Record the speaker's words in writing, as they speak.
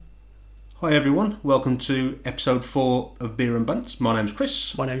Hi everyone, welcome to episode 4 of Beer and Bunts. My name's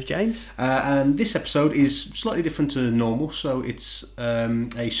Chris. My name's James. And this episode is slightly different to normal, so it's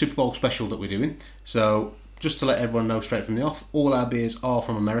a Super Bowl special that we're doing. So just to let everyone know straight from the off, all our beers are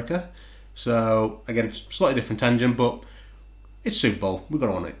from America. So again, slightly different tangent, but it's Super Bowl, we've got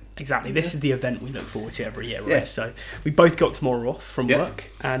on it. Exactly, this is the event we look forward to every year, right? Yeah. So we both got tomorrow off from work,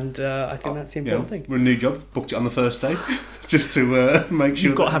 and I think that's the important thing. We're a new job, booked it on the first day, just to make sure.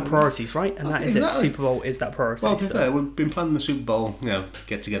 You've got to have priorities, right? And that is it. Super Bowl is that priority. Well, to be fair, we've been planning the Super Bowl,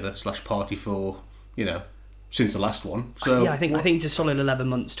 get together / party for, since the last one. So yeah, I think it's a solid 11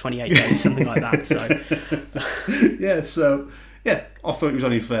 months, 28 days, something like that. So I thought it was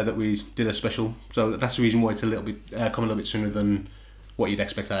only fair that we did a special. So that's the reason why it's a little bit come a little bit sooner than what you'd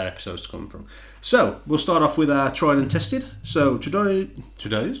expect our episodes to come from. So we'll start off with our tried and tested. So today's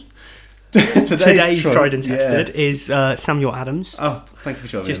tried and tested is Samuel Adams. Oh, thank you for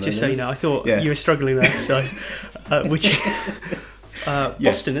showing me. Just so you know, I thought you were struggling there. So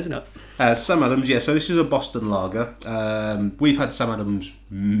Boston, isn't it? Sam Adams, yeah. So this is a Boston lager. We've had Sam Adams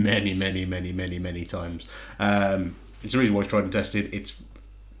many times. It's the reason why it's tried and tested. It's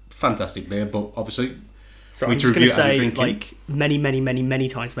fantastic beer, but obviously I'm just going to say, like, many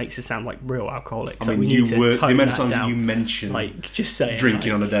times makes it sound like real alcoholics. I mean, we need to tone the amount of that times down. you mention just saying,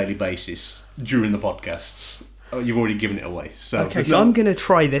 drinking on a daily basis during the podcasts, you've already given it away. So okay, so I'm going to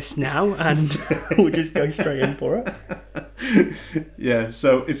try this now, and we'll just go straight in for it. Yeah,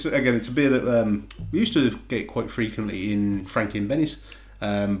 so it's a beer that we used to get quite frequently in Frankie and Benny's,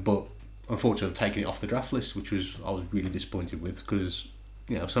 but unfortunately I've taken it off the draft list, which I was really disappointed with, because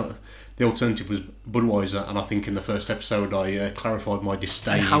the alternative was Budweiser, and I think in the first episode I clarified my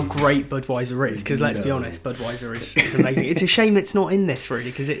disdain. And how great Budweiser is, because let's be honest, Budweiser is amazing. It's a shame it's not in this,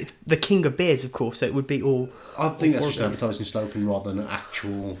 really, because it's the king of beers, of course, so it would be all... I think that's just advertising sloping rather than an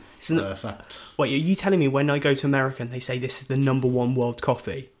actual fact. Wait, are you telling me when I go to America and they say this is the #1 world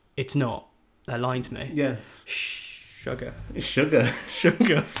coffee, it's not? They're lying to me. Yeah. Sugar. It's sugar.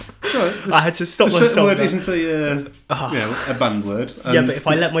 Sugar. Sorry, I had to stop myself. A certain word isn't a banned word. Yeah, but if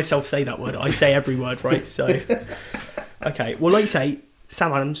I let myself say that word, I say every word, right? So, okay. Well, like you say,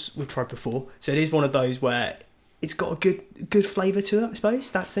 Sam Adams, we've tried before. So it is one of those where it's got a good flavour to it, I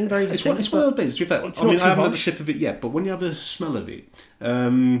suppose. That's the thing, very distinct. It's one of those beers, I haven't had a sip of it yet, but when you have a smell of it,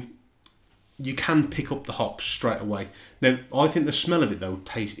 you can pick up the hops straight away. Now, I think the smell of it, though,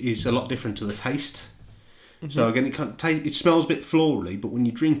 is a lot different to the taste. Mm-hmm. So again, it smells a bit florally, but when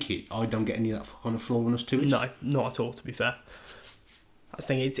you drink it, I don't get any of that kind of floralness to it. No, not at all, to be fair. That's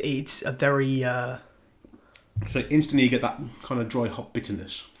the thing, it's a very... So instantly you get that kind of dry hop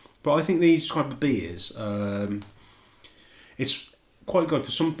bitterness. But I think these kind of beers, it's quite good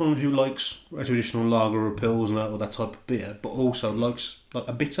for someone who likes a traditional lager or pills or that type of beer, but also likes like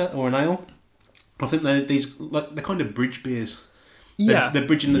a bitter or an ale. I think they're kind of bridge beers. They're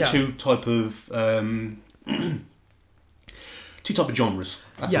bridging the two type of genres.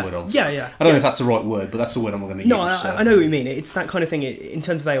 That's the word of. Yeah. I don't know if that's the right word, but that's the word I'm going to use. No, I know what you mean. It's that kind of thing. In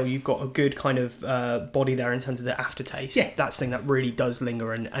terms of ale, you've got a good kind of body there in terms of the aftertaste. Yeah. That's the thing that really does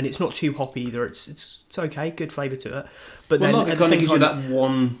linger, and it's not too hoppy either. It's okay, good flavour to it. But then it kind of gives you that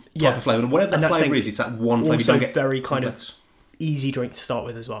one type of flavour. Whatever that flavour is, it's that one flavour. Also, very kind of easy drink to start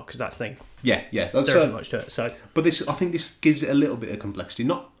with as well, because that's the thing. Yeah. There's so much to it. So, but I think this gives it a little bit of complexity.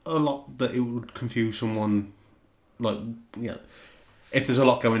 Not a lot that it would confuse someone. If there's a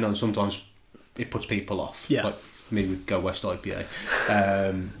lot going on, sometimes it puts people off. Yeah. Like me with Go West IPA.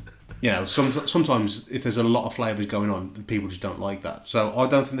 Sometimes if there's a lot of flavours going on, people just don't like that. So I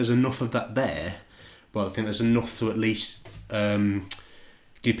don't think there's enough of that there, but I think there's enough to at least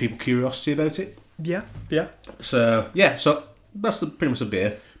give people curiosity about it. Yeah. So that's pretty much the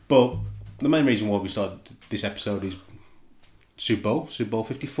beer. But the main reason why we started this episode is Super Bowl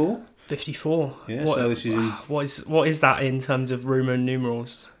 54. 54. Yeah, so this is what is that in terms of Roman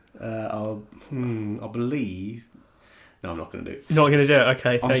numerals? I believe. No, I'm not going to do it. Not going to do it.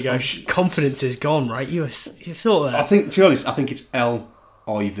 Okay, there you go. Confidence is gone, right? You thought that. I think, to be honest, it's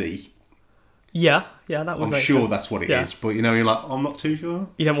LIV. Yeah, that would make sense. I'm sure that's what it is, but you're like, I'm not too sure.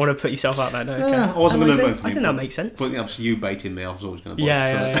 You don't want to put yourself out there, no? Okay. Yeah, I wasn't going to vote for I think that makes sense. But obviously you baiting me, I was always going to vote.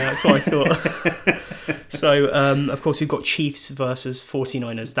 Yeah, that's what I thought. So, of course, we've got Chiefs versus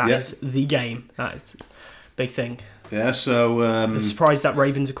 49ers. That is the game. That is the big thing. Yeah, so... I'm surprised that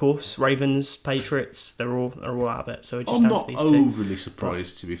Ravens, of course. Ravens, Patriots, they're all out of it. So it just I'm not these overly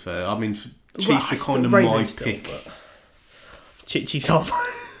surprised, to be fair. I mean, Chiefs are kind of my pick. Chiefs on.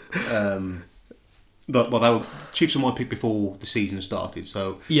 Chiefs were my pick before the season started.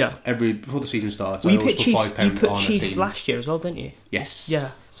 So yeah, before the season starts, well, I you always put put Chiefs. £5 You put on a Chiefs team. last year as well, didn't you? Yes.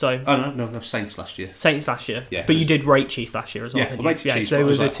 Yeah. So. Oh no, Saints last year. Saints last year. Yeah. But you did rate Chiefs last year as well. Yeah, I rated Chiefs. So they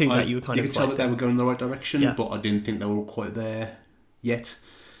were the like, two that you were kind you of. could tell that they were going in the right direction, but I didn't think they were quite there yet.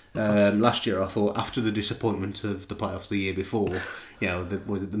 Last year, I thought after the disappointment of the playoffs the year before,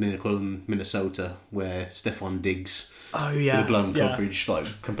 was it the Miracle in Minnesota where Stephon Diggs, with the blown coverage,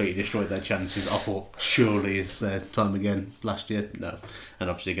 completely destroyed their chances. I thought surely it's their time again. Last year, no, and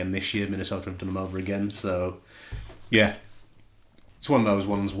obviously again this year, Minnesota have done them over again. So, yeah, it's one of those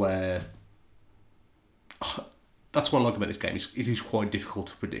ones where. That's what I like about this game. It is quite difficult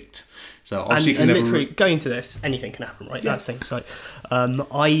to predict. So obviously, and literally going into this, anything can happen, right? Yeah. That's the thing. So,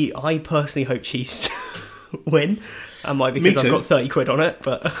 I personally hope Chiefs win. I might because I've got 30 quid on it,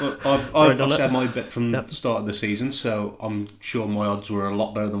 but I've shared my bet from the start of the season, so I'm sure my odds were a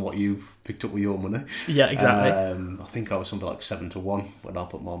lot better than what you picked up with your money. Yeah, exactly. I think I was something like 7-1 when I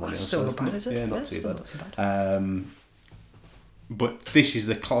put my money on. Still not bad, is it? Yeah, not too bad. But this is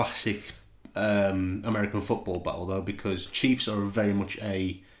the classic American football battle, though, because Chiefs are very much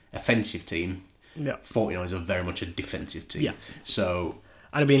a offensive team. Yeah. 49ers are very much a defensive team. Yeah. So.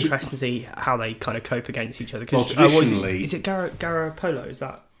 And it'd be interesting to see how they kind of cope against each other. Well, traditionally... is it Garoppolo? Is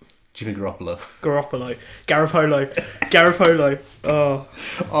that... Jimmy Garoppolo. Garoppolo.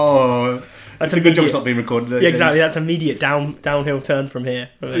 Oh. That's a good job it's not being recorded. Yeah, exactly. That's immediate downhill turn from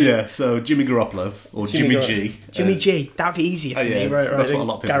here. Yeah, so Jimmy Garoppolo, or Jimmy G. Jimmy G. That'd be easier for me, right? That's what a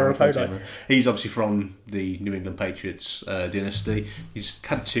lot of people refer to him. He's obviously from the New England Patriots dynasty. He's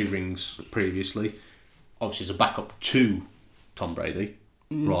had 2 rings previously. Obviously, as a backup to Tom Brady,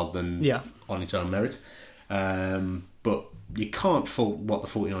 rather than on its own merit. But you can't fault what the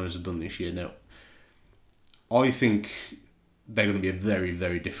 49ers have done this year. Now, I think they're going to be a very,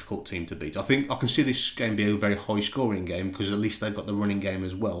 very difficult team to beat. I think I can see this game be a very high-scoring game because at least they've got the running game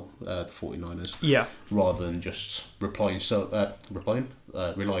as well, the 49ers. Yeah. Rather than just relying solely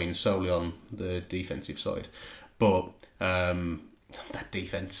on the defensive side. But that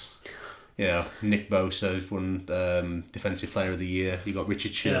defense... Nick Bosa's won Defensive Player of the Year. You got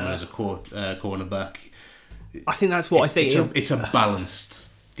Richard Sherman as a cornerback. I think that's what I think. It's a balanced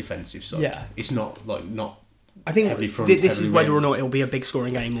defensive side. Yeah. It's not. I think this is whether or not it'll be a big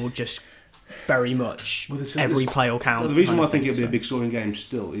scoring game or just very much every play will count. The reason why I think it'll be a big scoring game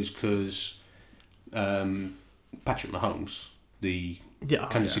still is because Patrick Mahomes, the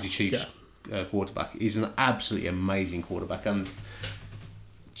Kansas City Chiefs quarterback, is an absolutely amazing quarterback, and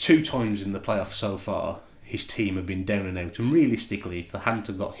 2 times in the playoffs so far, his team have been down and out. And realistically, if they hadn't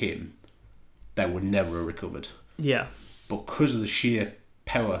have got him, they would never have recovered. Yeah. But because of the sheer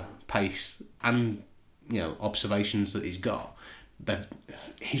power, pace, and observations that he's got,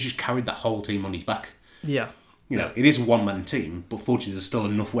 he's just carried that whole team on his back. Yeah. It is a one-man team, but fortunately, there's still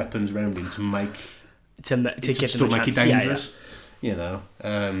enough weapons around him to make to still make it dangerous. Yeah.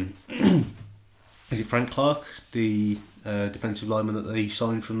 Is it Frank Clark, the defensive lineman that they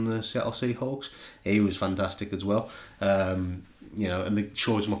signed from the Seattle Seahawks? He was fantastic as well. And they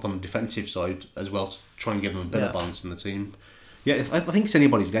shored him up on the defensive side as well to try and give him a better balance in the team. Yeah, I think it's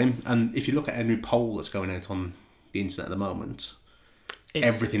anybody's game. And if you look at every poll that's going out on the internet at the moment,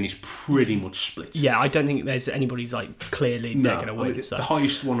 everything is pretty much split. Yeah, I don't think there's anybody's clearly they're going to win. The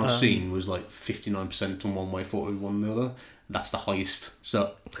highest one I've seen was 59% on one way, 41% on the other. That's the highest.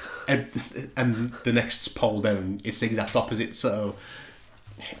 So, and the next poll down, it's the exact opposite. So,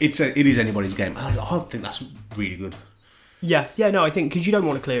 it is anybody's game. I think that's really good. Yeah, no, I think because you don't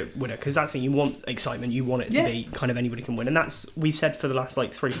want a clear winner because that's you want excitement, you want it to be kind of anybody can win, and that's we've said for the last 3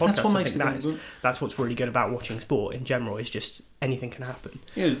 podcasts. That's what makes that's what's really good about watching sport in general is just anything can happen.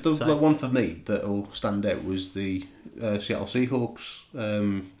 Yeah, the one for me that'll stand out was the Seattle Seahawks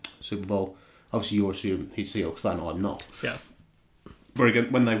Super Bowl. Obviously, you're a Seahawks fan. I'm not. Yeah. But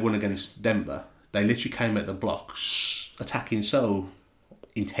again, when they won against Denver, they literally came at the blocks attacking so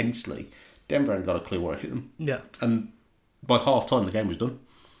intensely. Denver ain't got a clue where it hit them. Yeah. And by half time, the game was done.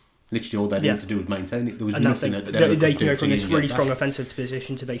 Literally, all they needed to do was maintain it. There was nothing that they can go from this really strong offensive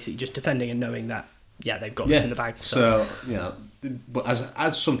position to basically just defending and knowing that they've got this in the bag. So but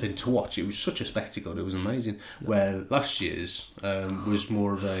as something to watch, it was such a spectacle. It was amazing. Yeah. Where last year's was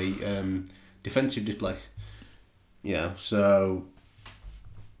more of a defensive display. So.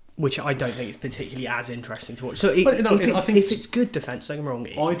 Which I don't think is particularly as interesting to watch. So if it's good defence, don't get me wrong.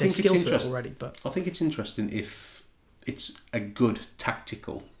 I think it's interesting already, but I think it's interesting if it's a good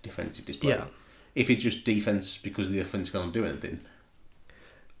tactical defensive display. Yeah. If it's just defence because the offence can't do anything,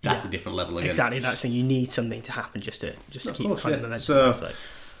 that's a different level again. Exactly, that's the thing. You need something to happen just to keep kind of momentum. So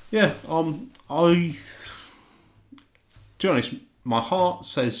Yeah, to be honest, my heart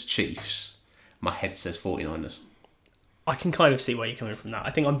says Chiefs, my head says 49ers. I can kind of see where you're coming from that.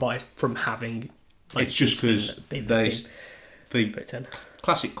 I think I'm biased from having... Like, it's just because the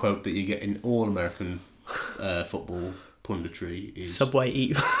classic quote that you get in all American football punditry is... Subway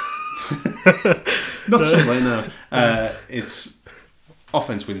eat... Not Subway, no. It's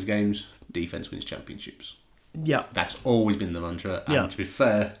offense wins games, defense wins championships. Yeah. That's always been the mantra, and to be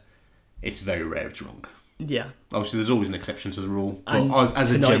fair, it's very rare it's wrong. Yeah. Obviously, there's always an exception to the rule, but and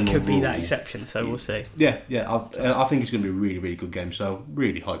as a general could be rule, that exception, so we'll see. Yeah. I think it's going to be a really, really good game, so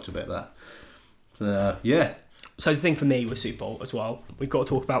really hyped about that. Yeah. So the thing for me with Super Bowl as well, we've got to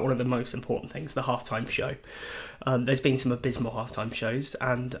talk about one of the most important things, the halftime show. There's been some abysmal halftime shows,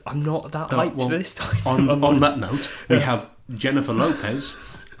 and I'm not that hyped for this time. On that note, we have Jennifer Lopez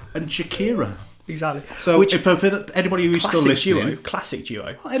and Shakira. Exactly. So, which, for anybody who's still listening... Classic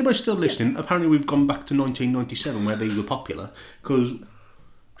duo. Anybody still listening, apparently we've gone back to 1997 where they were popular, because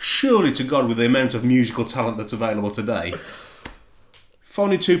surely to God, with the amount of musical talent that's available today,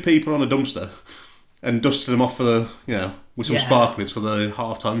 finding two people on a dumpster and dusting them off for the, with some sparklers for the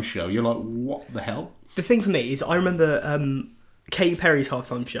halftime show, you're like, what the hell? The thing for me is, I remember Katy Perry's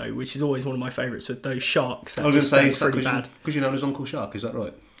halftime show, which is always one of my favourites, with those sharks. I was going to say, is that because you know his Uncle Shark, is that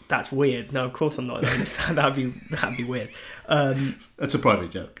right? That's weird. No, of course I'm not. That'd be weird. That's a private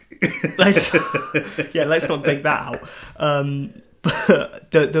joke. let's not dig that out.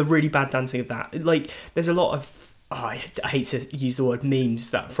 But the really bad dancing of that, like, there's a lot of I hate to use the word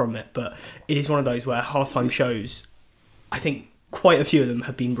memes that from it, but it is one of those where halftime shows, I think quite a few of them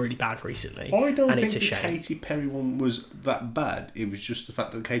have been really bad recently. I don't think the Katy Perry one was that bad. It was just the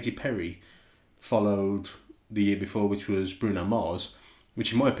fact that Katy Perry followed the year before, which was Bruno Mars,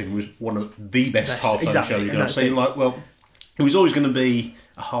 which in my opinion was one of the best halftime shows you're going to see. Like, well, it was always going to be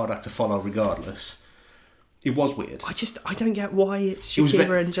a hard act to follow regardless. It was weird. I don't get why it's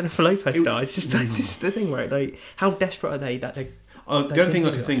Shakira and Jennifer Lopez star. It's just like, this is the thing where, like, how desperate are they that they... the only thing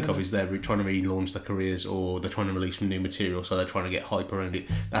I can think of is they're trying to relaunch their careers, or they're trying to release some new material, so they're trying to get hype around it.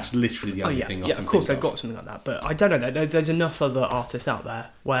 That's literally the only thing I can think of. Yeah, of course, they've got something like that, but I don't know. There's enough other artists out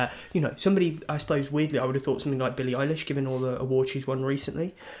there where, somebody, I suppose, weirdly, I would have thought something like Billie Eilish, given all the awards she's won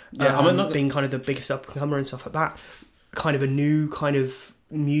recently, being kind of the biggest up-and-comer and stuff like that, kind of a new kind of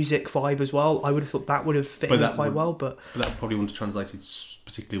music vibe as well. I would have thought that would have fit in quite well, but that probably wouldn't have translated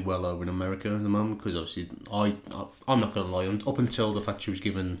particularly well over in America at the moment, because obviously I'm not going to lie, up until the fact she was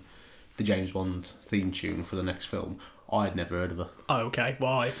given the James Bond theme tune for the next film, I had never heard of her. Oh, okay.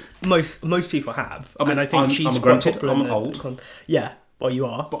 Well, most people have. I mean, I think she's quite popular. I'm old. Yeah, well, you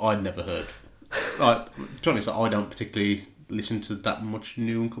are. But I'd never heard. To be honest, I don't particularly listen to that much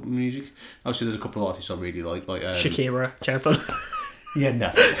new and couple music. Obviously, there's a couple of artists I really like Shakira, Jennifer. Yeah,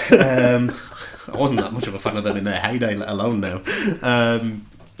 no. I wasn't that much of a fan of them in their heyday, let alone now.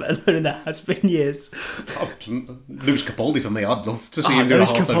 Let alone in that has been years. Lewis Capaldi for me, I'd love to see him do a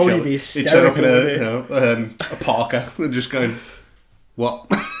halftime show. He'd turn up in a parka and just going, what?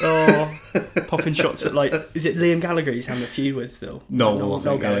 Popping shots at, like, is it Liam Gallagher he's having a feud with still? No,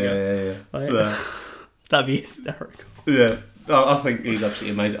 Gallagher. Yeah. Like, that'd be hysterical. Yeah. I think he's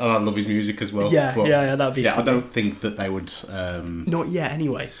absolutely amazing, and I love his music as well. Yeah, that'd be. Yeah, I don't think that they would. Not yet,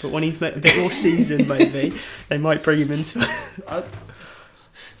 anyway. But when he's a bit more seasoned, maybe they might bring him into it.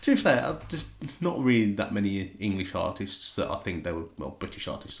 To be fair, there's not really that many English artists that I think they would. Well, British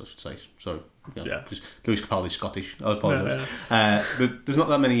artists, I should say. So, because Lewis Capaldi's Scottish. I apologise. But there's not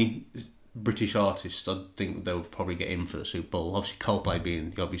that many British artists. I think they would probably get in for the Super Bowl. Obviously, Coldplay being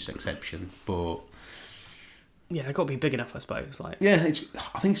the obvious exception, but. Yeah, they've got to be big enough, I suppose. Like, I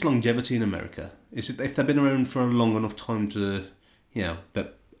think it's longevity in America. If they've been around for a long enough time to,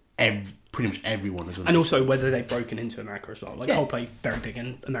 that pretty much everyone is. And also whether they've broken into America as well. Like, Coldplay very big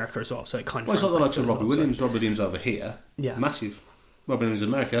in America as well, so it kind of. Well, it's not like Robbie Williams. Robbie Williams over here, massive. Robbie Williams in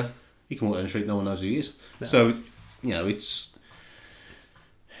America, he can walk down the street, no one knows who he is. Yeah. So, it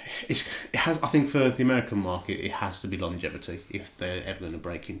has. I think for the American market, it has to be longevity if they're ever going to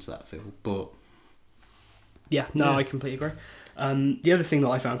break into that field, but. Yeah, I completely agree. The other thing that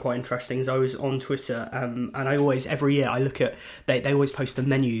I found quite interesting is I was on Twitter, and I always, every year, I look at, they always post the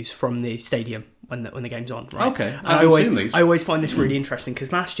menus from the stadium when the game's on, right? Okay, I always find this really interesting,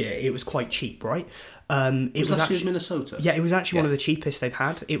 because last year it was quite cheap, right? It was actually Minnesota? Yeah, it was actually one of the cheapest they've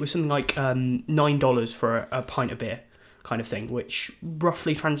had. It was something like $9 for a pint of beer, kind of thing, which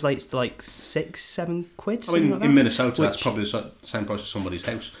roughly translates to like £6-7. I mean, in Minnesota, that's probably the same price as somebody's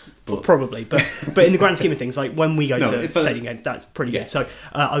house. But probably, but in the grand scheme of things, like when we go to stadium games, that's pretty good. So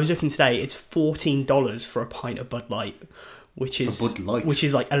I was looking today; it's $14 for a pint of Bud Light, which is Bud Light. which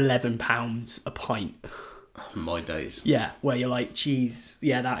is like £11 a pint. My days. Yeah, where you're like, geez,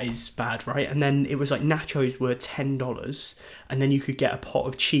 yeah, that is bad, right? And then it was like nachos were $10, and then you could get a pot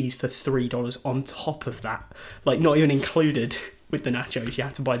of cheese for $3 on top of that, like not even included with the nachos. You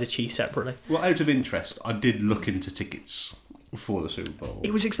had to buy the cheese separately. Well, out of interest, I did look into tickets for the Super Bowl.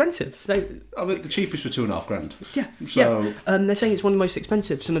 It was expensive. I mean, the cheapest were $2,500. Yeah. So yeah. They're saying it's one of the most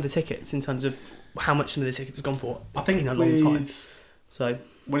expensive. Some of the tickets in terms of how much some of the tickets have gone for. I think in a long time. So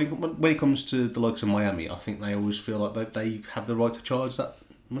when it comes to the likes of Miami, I think they always feel like they have the right to charge that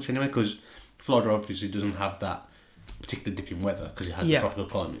much anyway, because Florida obviously doesn't have that particular dip in weather because it has a tropical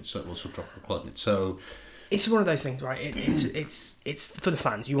climate, so subtropical climate. So it's one of those things, right? It's for the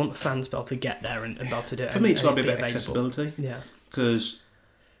fans. You want the fans to be able to get there and be able to do it. For me, it's got to be about accessibility. Yeah. Because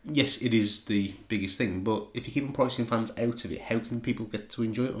yes, it is the biggest thing, but if you keep pricing fans out of it, how can people get to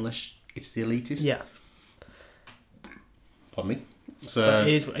enjoy it unless it's the elitist? Yeah. Pardon me. So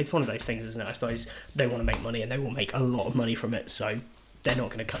it's one of those things, isn't it? I suppose they want to make money and they will make a lot of money from it, so they're not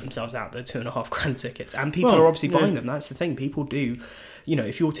going to cut themselves out the $2,500 tickets. And people are obviously buying them. That's the thing. People do,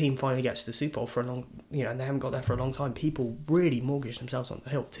 if your team finally gets to the Super Bowl for a long, and they haven't got there for a long time, people really mortgage themselves on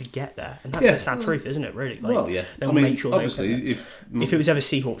the hill to get there. And that's the sad truth, isn't it, really? Like, they'll make sure obviously, if it was ever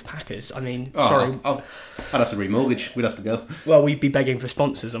Seahawks Packers, sorry. I'd have to remortgage. We'd have to go. Well, we'd be begging for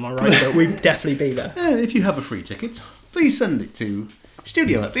sponsors, am I right? But we'd definitely be there. If you have a free ticket, please send it to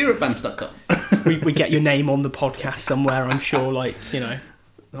studio@beeratbands.com. we get your name on the podcast somewhere, I'm sure,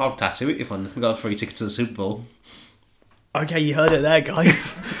 I'll tattoo it if I've got a free ticket to the Super Bowl. Okay, you heard it there,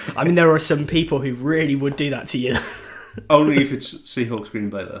 guys. There are some people who really would do that to you. Only if it's Seahawks Green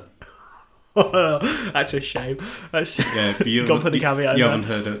Bay, though. That's a shame. Yeah, but you Got for the caveat. You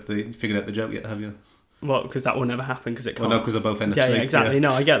haven't figured out the joke yet, have you? Well, because that will never happen because it can't. Well, no, because they're both NFC. Yeah, exactly. Yeah.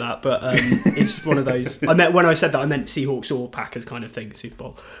 No, I get that, but it's one of those. When I said that, I meant Seahawks or Packers kind of thing, Super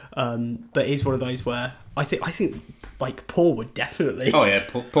Bowl. But it's one of those where I think like Paul would definitely. Oh yeah,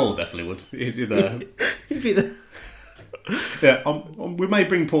 Paul definitely would. He'd be the. Yeah, we may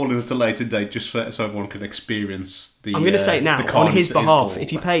bring Paul in at a later date just so everyone can experience the. I'm going to say it now on his behalf.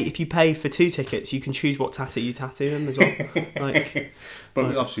 If you pay for 2 tickets, you can choose what tattoo you tattoo him as well. But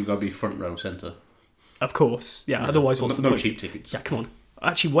obviously, you've got to be front row centre. Of course, yeah. Otherwise, what's the point? No cheap tickets. Yeah, come on.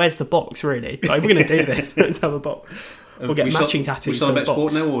 Actually, where's the box? Really? Like, we're going to do this. Let's have a box. We'll get matching tattoos. We still about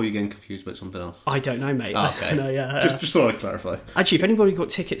sport now, or are you getting confused about something else? I don't know, mate. Okay. No, yeah. Just thought I'd clarify. Actually, if anybody got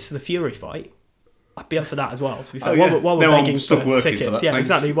tickets to the Fury fight, I'd be up for that as well. To be fair, while we're now begging for tickets, for that, yeah, thanks.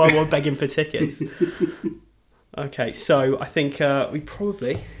 exactly. While we're begging for tickets. Okay, so I think we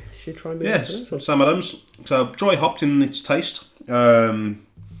probably should try and move on to this one. Sam Adams. So dry hopped in its taste,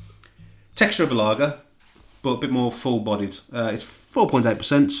 texture of a lager, but a bit more full bodied. It's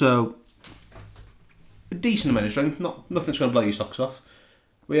 4.8%, so a decent amount of strength. Nothing's going to blow your socks off.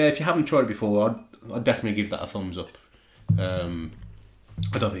 But yeah, if you haven't tried it before, I'd definitely give that a thumbs up.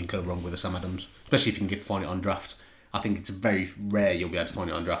 I don't think you can go wrong with a Sam Adams, especially if you can find it on draft. I think it's very rare you'll be able to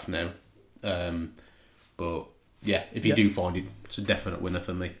find it on draft now. But yeah, if you do find it, it's a definite winner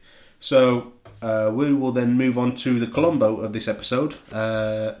for me. So we will then move on to the Colombo of this episode,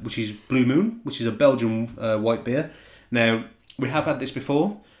 which is Blue Moon, which is a Belgian white beer. Now, we have had this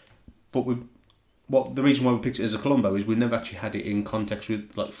before, but the reason why we picked it as a Colombo is we never actually had it in context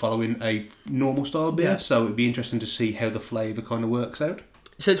with following a normal style beer. Yeah. So it'd be interesting to see how the flavour kind of works out.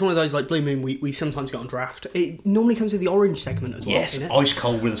 So it's one of those, like Blue Moon, we sometimes get on draft. It normally comes with the orange segment as well. Yes, ice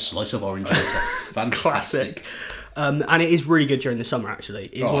cold with a slice of orange on top. Fantastic. Classic. And it is really good during the summer, actually.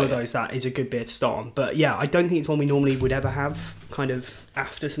 It's one of those that is a good beer to start on. But yeah, I don't think it's one we normally would ever have kind of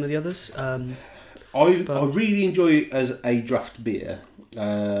after some of the others. I really enjoy it as a draft beer.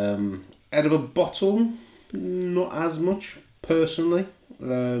 Out of a bottle, not as much, personally.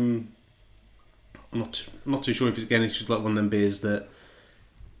 I'm not too sure if it's just like one of them beers that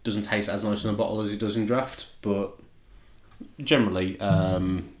doesn't taste as nice in a bottle as it does in draft, but generally,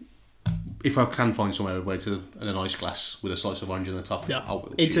 if I can find somewhere where to in an ice glass with a slice of orange on the top, I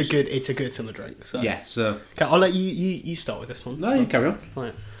will. It's a good summer drink. So. Yeah, so okay, I'll let you start with this one. No, you carry on.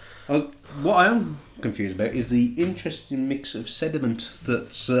 Right. What I am confused about is the interesting mix of sediment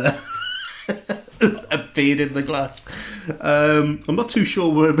that's appeared in the glass. I'm not too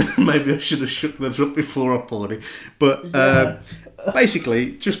sure where. Maybe I should have shook this up before I poured it, but.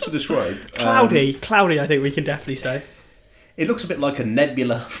 Basically, just to describe... Cloudy, I think we can definitely say. It looks a bit like a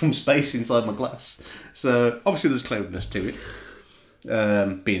nebula from space inside my glass. So, obviously there's cloudiness to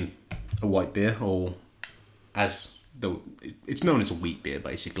it. Being a white beer, or as though it's known as a wheat beer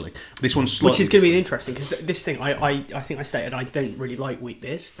basically. This one's slightly which is going to be interesting because this thing I think I stated I don't really like wheat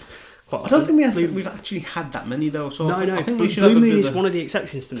beers. I don't think we've actually had that many though. So I think we should Blue have Moon is one of the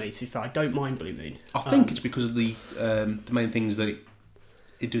exceptions for me. To be fair, I don't mind Blue Moon. I think it's because of the main things that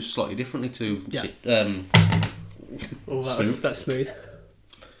it does slightly differently to. That's smooth.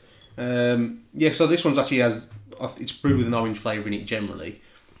 So this one's actually it's brewed with an orange flavour in it generally.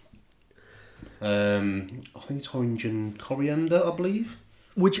 I think it's orange and coriander, I believe.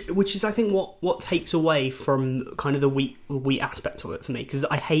 Which is, I think, what takes away from kind of the wheat aspect of it for me, because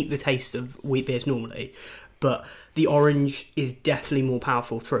I hate the taste of wheat beers normally, but the orange is definitely more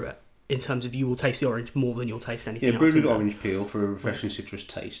powerful through it, in terms of you will taste the orange more than you'll taste anything else. Yeah, brewed with orange peel for a refreshing citrus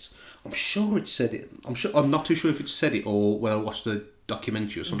taste. I'm sure it said it. I'm not too sure if it said it or whether I watched the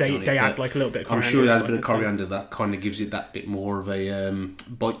documentary or something. They add like a little bit of coriander. I'm sure it has a bit of coriander that kind of gives it that bit more of a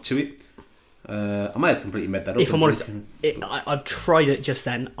bite to it. I may have completely made that up. If I'm honest, I've tried it just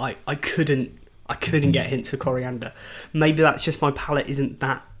then. I couldn't get hints of coriander. Maybe that's just my palate isn't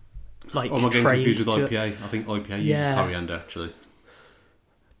that like. I'm getting confused with IPA. I think IPA uses coriander actually.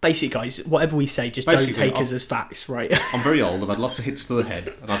 Basically, guys, whatever we say, just don't take us as facts, right? I'm very old. I've had lots of hits to the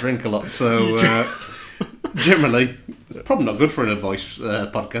head, and I drink a lot. So generally, it's probably not good for an advice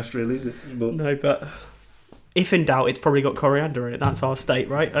podcast, really, is it? No, but if in doubt, it's probably got coriander in it. That's our state,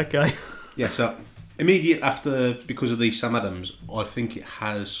 right? Okay. Yeah, so immediate after, because of the Sam Adams, I think it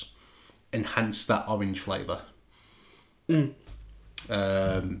has enhanced that orange flavour. I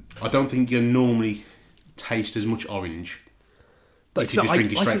don't think you normally taste as much orange if you just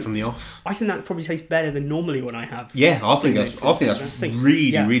drink it straight from the off. I think that probably tastes better than normally when I have. Yeah, I think that's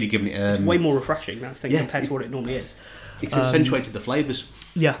really giving it. It's way more refreshing. That's compared to what it normally is. It's accentuated the flavours.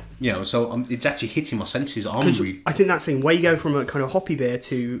 Yeah. So it's actually hitting my senses. I think that's the thing, where you go from a kind of hoppy beer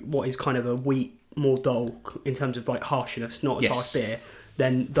to what is kind of a wheat, more dull in terms of like harshness, not as harsh beer,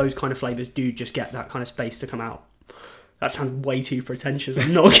 then those kind of flavours do just get that kind of space to come out. That sounds way too pretentious,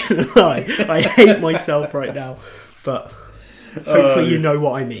 I'm not going to lie. I hate myself right now. But hopefully you know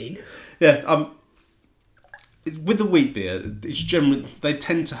what I mean. Yeah, with the wheat beer, it's generally, they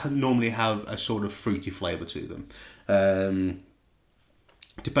tend to normally have a sort of fruity flavour to them.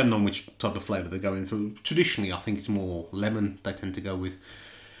 Depending on which type of flavour they're going for. Traditionally, I think it's more lemon they tend to go with.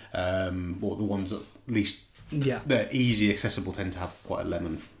 Or the ones that at least they're easy accessible tend to have quite a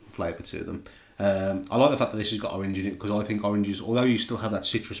lemon flavour to them. I like the fact that this has got orange in it, because I think oranges, although you still have that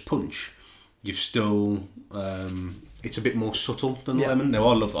citrus punch, you've still it's a bit more subtle than lemon. Now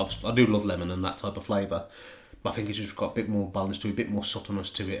I do love lemon and that type of flavour, but I think it's just got a bit more balance to it, a bit more subtleness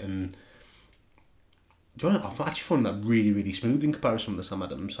to it, and I've actually found that really, really smooth in comparison to the Sam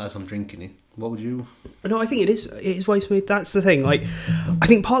Adams as I'm drinking it. What would you? No, I think it is way smooth. That's the thing. Like, I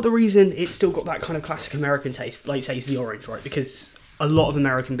think part of the reason it's still got that kind of classic American taste, like say, is the orange, right? Because a lot of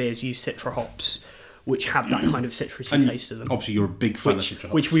American beers use Citra hops, which have that kind of citrusy taste to them. Obviously, you're a big fan of Citra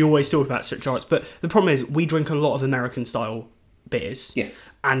hops. Which we always talk about Citra hops. But the problem is, we drink a lot of American style beers.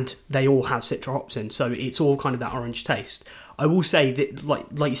 Yes. And they all have Citra hops in, so it's all kind of that orange taste. I will say that,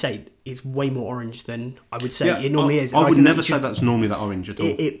 like you say, it's way more orange than I would say it normally is. I would never say that's normally that orange at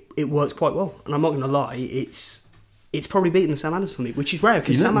all. It works quite well, and I'm not going to lie, it's probably beaten the Sam Adams for me, which is rare,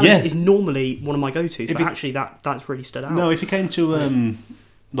 because Sam Adams is normally one of my go-tos, but actually that's really stood out. No, if it came to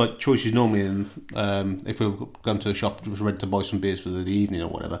like choices normally, and if we were going to a shop just ready to buy some beers for the evening or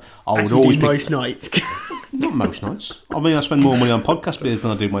whatever, I would always pick most nights. Not most nights. I mean, I spend more money on podcast beers than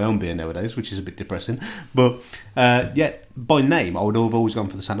I do my own beer nowadays, which is a bit depressing. But by name, I would have always gone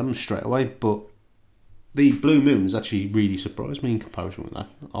for the Sam Adams straight away. But the Blue Moon has actually really surprised me in comparison with that.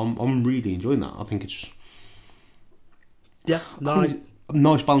 I'm really enjoying that. I think it's a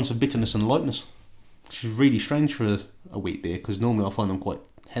nice balance of bitterness and lightness, which is really strange for a wheat beer, because normally I find them quite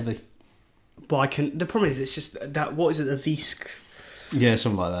heavy. Well, the problem is, it's just that, what is it, the Visk? Yeah,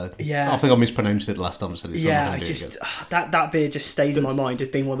 something like that. Yeah, I think I mispronounced it last time I said it. Yeah, that beer just stays in my mind as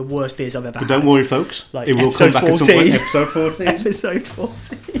being one of the worst beers I've ever had. But don't worry, folks. Like, it will come back 14. At some point. Episode 14. Episode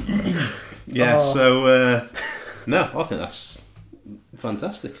 14. Yeah. So no, I think that's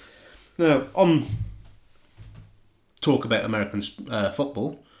fantastic. Now, on talk about American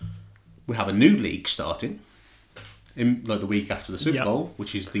football, we have a new league starting in like the week after the Super Bowl,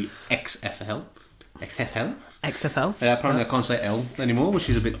 which is the XFL. XFL? Apparently I can't say L anymore, which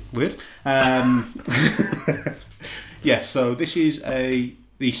is a bit weird. So this is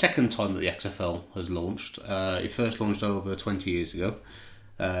the second time that the XFL has launched. It first launched over 20 years ago.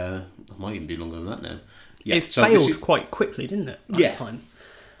 It might even be longer than that now. Yeah, it failed quite quickly, didn't it, last time?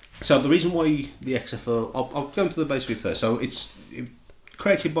 So the reason why the XFL... I'll go into the basics first. So it's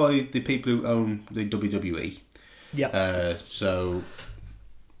created by the people who own the WWE. Yeah. So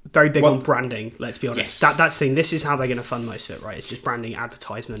very big on branding, let's be honest. Yes. That's the thing. This is how they're going to fund most of it, right? It's just branding,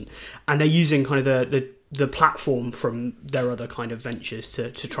 advertisement. And they're using kind of the platform from their other kind of ventures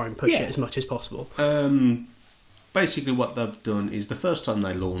to try and push it as much as possible. Basically what they've done is the first time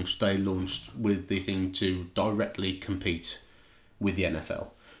they launched with the thing to directly compete with the NFL,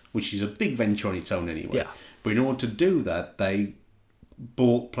 which is a big venture on its own anyway. Yeah. But in order to do that, they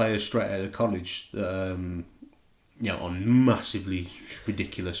bought players straight out of college, on massively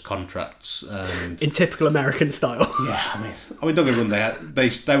ridiculous contracts. And in typical American style. Yeah, I mean, don't get me wrong.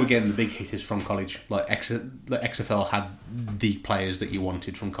 They were getting the big hitters from college. Like XFL had the players that you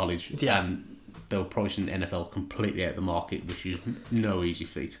wanted from college, and they were pricing NFL completely out of the market, which is no easy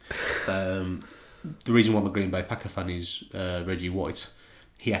feat. The reason why I'm a Green Bay Packer fan is Reggie White.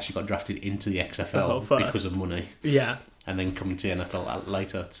 He actually got drafted into the XFL because of money. Yeah. And then come to the NFL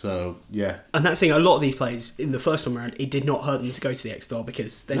later. So, yeah. And that's the thing, a lot of these players, in the first time round, it did not hurt them to go to the XFL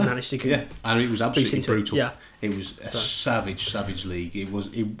because they managed to... Yeah, and it was absolutely brutal. Yeah. It was a savage league.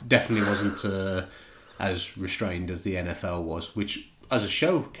 It definitely wasn't as restrained as the NFL was, which, as a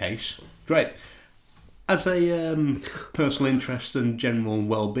showcase, great. As a personal interest and general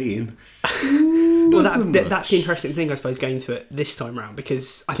well-being... Well, that's the interesting thing, I suppose, going to it this time round,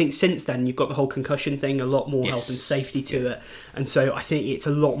 because I think since then you've got the whole concussion thing, a lot more health and safety to it, and so I think it's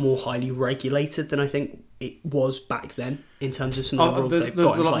a lot more highly regulated than I think it was back then in terms of some of the rules they've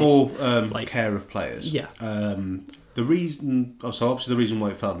got in place. There's a lot more care of players. Yeah. The reason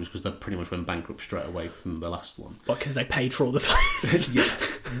why it failed was because they pretty much went bankrupt straight away from the last one. Because they paid for all the players. Yeah.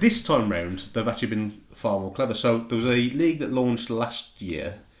 This time round, they've actually been far more clever. So there was a league that launched last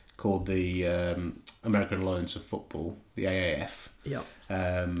year called the American Alliance of Football, the AAF. Yeah.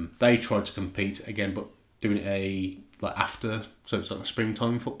 They tried to compete again, but doing it after, so it's like a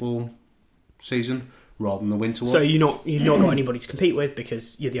springtime football season rather than the winter one. So you've not got anybody to compete with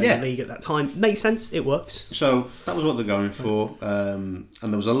because you're the only league at that time. Makes sense. It works. So that was what they're going for, and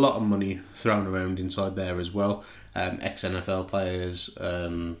there was a lot of money thrown around inside there as well. Ex-NFL players.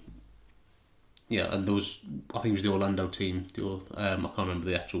 And there was, I think it was the Orlando team. I can't remember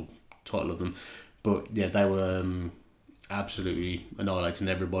the actual title of them, but yeah, they were absolutely annihilating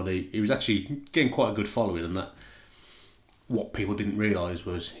everybody. It was actually getting quite a good following, and that what people didn't realise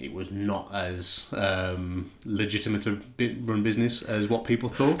was it was not as legitimate a run business as what people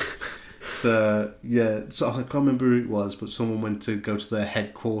thought. So I can't remember who it was, but someone went to go to their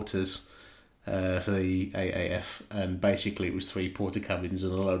headquarters for the AAF, and basically it was 3 porta cabins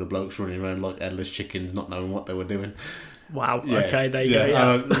and a load of blokes running around like headless chickens, not knowing what they were doing. Wow. Yeah. Okay, there you go.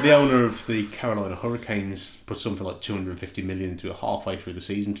 Yeah. The owner of the Carolina Hurricanes put something like $250 million into it halfway through the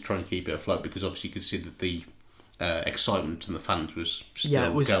season to try and keep it afloat, because obviously you could see that the excitement from the fans was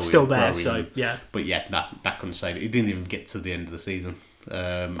still there. So but that couldn't save it. It didn't even get to the end of the season,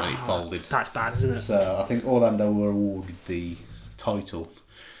 and it folded. That's bad, isn't it? So I think Orlando were awarded the title.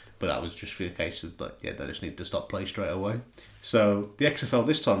 But that was just for the case of, they just need to stop play straight away. So the XFL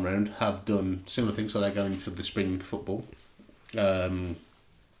this time round have done similar things, so they're going for the spring football. So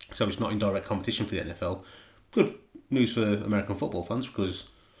it's not in direct competition for the NFL. Good news for American football fans, because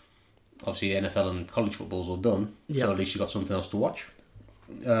obviously NFL and college football's all done, so at least you've got something else to watch.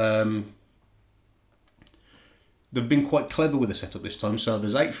 They've been quite clever with the setup this time. So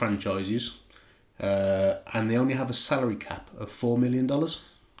there's 8 franchises, and they only have a salary cap of $4 million.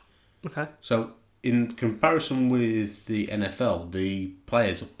 Okay. So in comparison with the NFL, the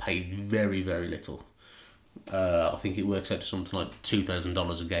players are paid very, very little. I think it works out to something like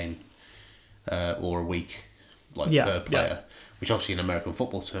 $2,000 a game or a week, per player, which obviously in American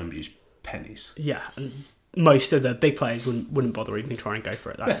football terms is pennies. Yeah, and most of the big players wouldn't bother even trying to go for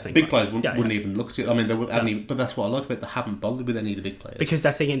it. That's the thing. Big players wouldn't even look at it. I mean, they would. But that's what I like about it. They haven't bothered with any of the big players because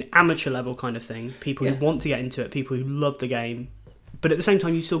they're thinking amateur level kind of thing. People who want to get into it, people who love the game. But at the same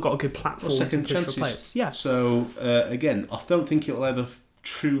time, you've still got a good platform to push for players. Yeah. So, again, I don't think it'll ever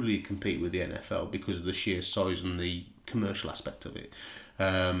truly compete with the NFL because of the sheer size and the commercial aspect of it.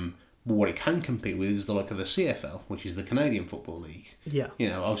 But what it can compete with is the like of the CFL, which is the Canadian Football League. Yeah.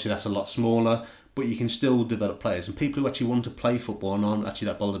 Obviously that's a lot smaller, but you can still develop players. And people who actually want to play football and aren't actually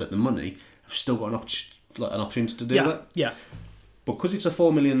that bothered about the money have still got an opportunity to do that. Yeah. Because it's a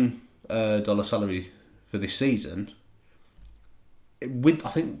 $4 million salary for this season... I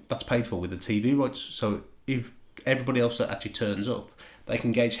think that's paid for with the TV rights. So if everybody else that actually turns up, they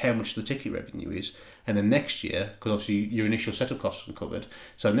can gauge how much the ticket revenue is, and then next year, because obviously your initial setup costs are covered.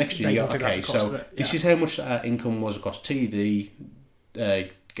 So next year, this is how much income was across TV,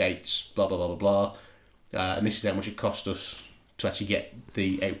 gates, blah blah blah blah blah, and this is how much it cost us to actually get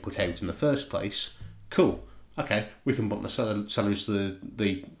the output out in the first place. Cool. okay, we can bump the salaries to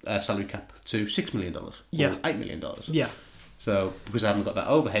the salary cap to $6 million or $8 million. Yeah. So, because they haven't got that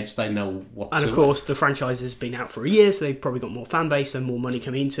overheads, they know what and of course, the franchise has been out for a year, so they've probably got more fan base and more money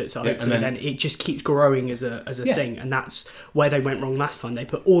coming into it. So hopefully then it just keeps growing as a thing. And that's where they went wrong last time. They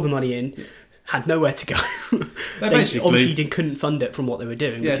put all the money in, had nowhere to go. They obviously couldn't fund it from what they were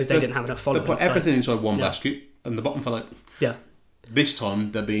doing because they didn't have enough following. They put everything inside one basket, and the bottom fell out. Yeah. This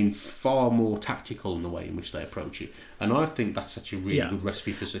time, they're being far more tactical in the way in which they approach it. And I think that's such a really good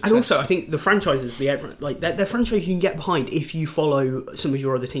recipe for success. And also, I think the franchises, they're franchise you can get behind if you follow some of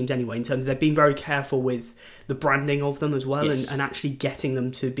your other teams anyway, in terms of they've been very careful with the branding of them as well, and actually getting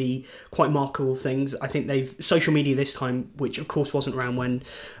them to be quite marketable things. I think social media this time, which of course wasn't around when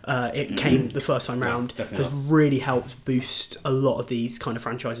it came the first time round, has really helped boost a lot of these kind of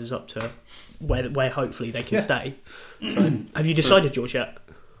franchises up to where hopefully they can stay. So, have you decided, George, yet?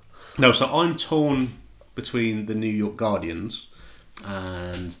 No, so I'm torn between the New York Guardians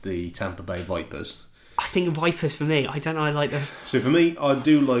and the Tampa Bay Vipers. I think Vipers for me. I don't know. I like them. So for me, I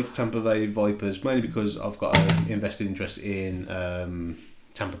do like Tampa Bay Vipers mainly because I've got an invested interest in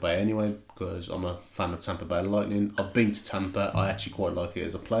Tampa Bay anyway, because I'm a fan of Tampa Bay Lightning. I've been to Tampa. I actually quite like it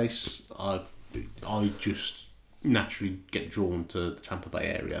as a place. I just naturally get drawn to the Tampa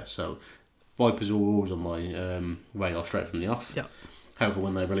Bay area. So Vipers are always on my radar straight from the off. Yeah. However,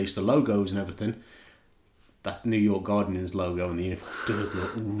 when they release the logos and everything, that New York Guardians logo and the uniform does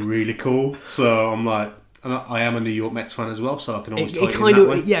look really cool. So I'm like, and I am a New York Mets fan as well, so I can always tie it in that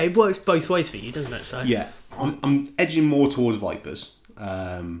way. Yeah, it works both ways for you, doesn't it? So yeah, I'm edging more towards Vipers,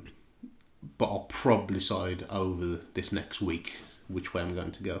 but I'll probably decide over this next week which way I'm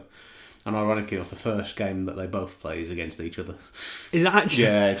going to go. And ironically enough, the first game that they both play is against each other. Is that actually?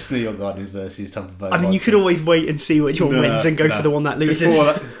 Yeah, it's New York Guardians versus Tampa Bay. I mean, you could always wait and see which one wins and go for the one that loses.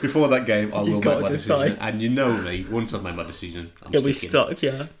 Before that game, I will make my decision. And you know me, once I've made my decision, I'm sticking. You'll be stuck,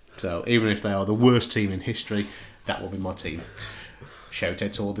 yeah. So even if they are the worst team in history, that will be my team. Shout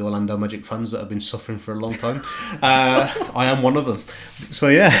out to all the Orlando Magic fans that have been suffering for a long time. I am one of them. So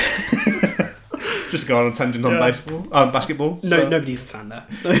yeah. Just to go on a tangent on basketball. No, so. Nobody's a fan there.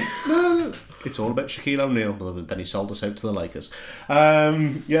 No, it's all about Shaquille O'Neal. Then he sold us out to the Lakers.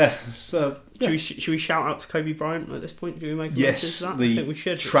 Yeah, so... Yeah. Should we shout out to Kobe Bryant at this point? Do we make yes, that? the I think we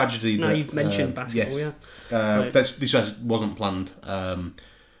should. Tragedy no, that... you mentioned basketball, yes. This wasn't planned,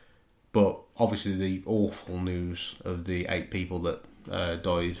 but obviously the awful news of the 8 people that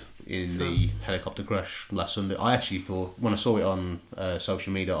died in the helicopter crash last Sunday. I actually thought, when I saw it on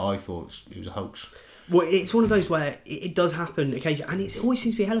social media, I thought it was a hoax. Well, it's one of those where it does happen occasionally, and it always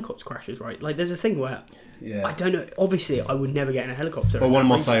seems to be helicopter crashes, right? Like, there's a thing where, I don't know, obviously I would never get in a helicopter. Well, one of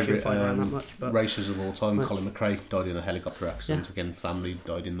my favourite racers of all time, Colin McRae, died in a helicopter accident. Yeah. Again, family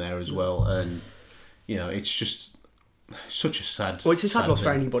died in there as well, and, it's just such a sad... Well, it's a sad loss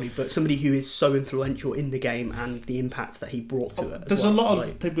for anybody, but somebody who is so influential in the game and the impact that he brought to it. There's a lot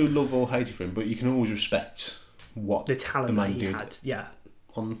of people who love or hate him, but you can always respect what the talent the man that he did had. Yeah.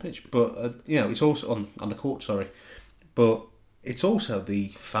 On the pitch, but it's also on the court. Sorry, but it's also the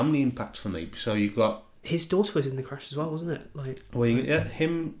family impact for me. So you've got his daughter was in the crash as well, wasn't it?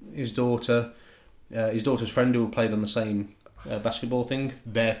 Him, his daughter's friend who played on the same basketball thing.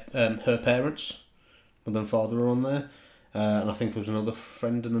 Her parents, mother and father, are on there, and I think there was another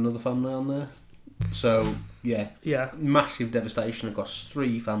friend and another family on there. So yeah, massive devastation across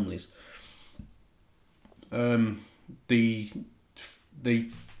 3 families.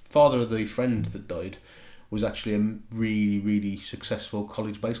 The father of the friend that died was actually a really, really successful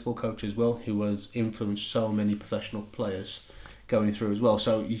college baseball coach as well, who has influenced so many professional players going through as well.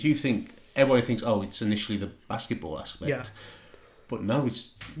 So you think, everybody thinks, it's initially the basketball aspect. But no,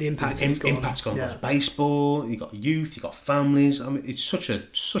 it's the impact's gone across baseball. You got youth, you got families. I mean, it's such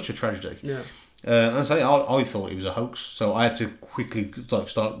a tragedy. Yeah. And I thought it was a hoax, so I had to quickly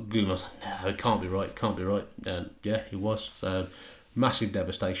start googling. I was like, no, it can't be right. And yeah, it was. So massive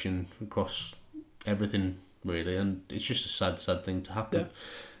devastation across everything, really, and it's just a sad thing to happen. Yeah.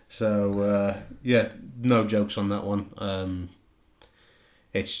 So no jokes on that one.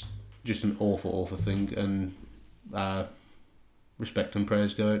 It's just an awful thing, and respect and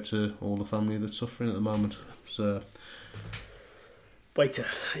prayers go out to all the family that's suffering at the moment. So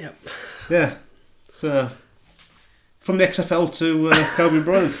yeah. So from the XFL to Kobe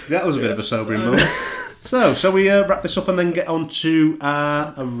Bryant, that was a bit of a sobering moment. So, shall we wrap this up and then get on to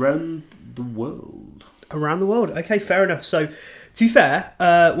Around the World? Around the World. Okay, fair enough. So, to be fair,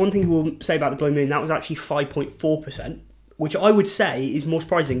 one thing we'll say about the Blue Moon, that was actually 5.4%, which I would say is more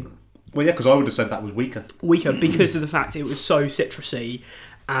surprising. Well, yeah, because I would have said that was weaker. Weaker because of the fact it was so citrusy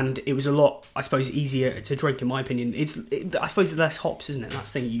and it was a lot, I suppose, easier to drink in my opinion. I suppose it's less hops, isn't it?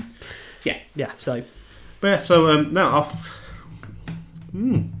 That's the thing. Yeah. So, now I've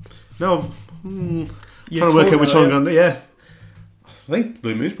trying to work out which one I'm going to do. Yeah, I think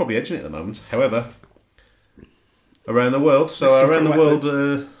Blue Moon's probably edging it at the moment. However, around the world. So around the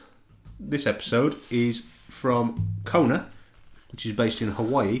world, this episode is from Kona, which is based in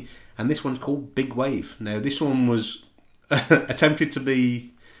Hawaii, and this one's called Big Wave. Now, this one was attempted to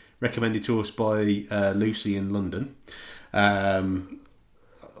be recommended to us by Lucy in London.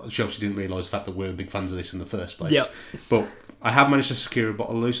 She obviously didn't realise the fact that we're big fans of this in the first place. Yep. But I have managed to secure a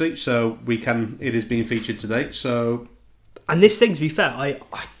bottle, Lucy, so it is being featured today. So, and this thing, to be fair, I'm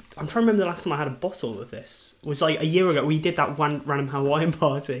trying to remember the last time I had a bottle of this. It was like a year ago. We did that one random Hawaiian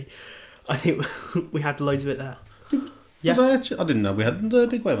party. I think we had loads of it there. I didn't know we had a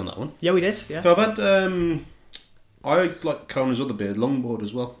Big Wave on that one. Yeah, we did. Yeah. So I've had. I like Kona's other beer, Longboard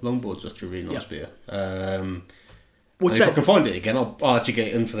as well. Longboard's actually a really nice beer. If I can find it again, I'll actually get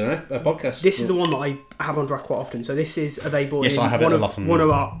it in for the podcast. This is the one that I have on draft quite often. So this is available in one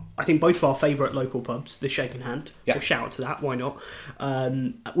of our, I think both of our favourite local pubs, the Shaken Hand. Yeah. We'll shout out to that, why not?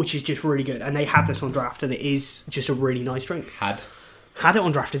 Which is just really good. And they have this on draft, and it is just a really nice drink. Had it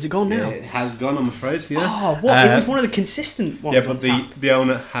on draft. Is it gone now? Yeah, it has gone, I'm afraid. Yeah. Oh, what? It was one of the consistent ones. Yeah, but the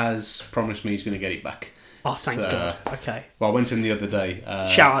owner has promised me he's going to get it back. Oh, thank God. Okay. Well, I went in the other day.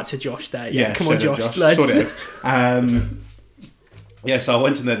 Shout out to Josh there. Yeah, come on, Josh. Sort it out. So I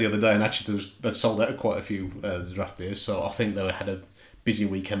went in there the other day, and actually they'd sold out quite a few draft beers, so I think they had a busy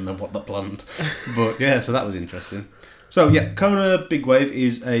weekend than what they planned. But yeah, so that was interesting. So yeah, Kona Big Wave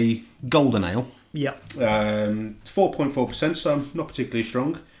is a golden ale. Yeah. 4.4%, so not particularly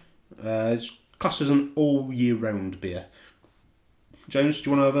strong. It's classed as an all year round beer. James, do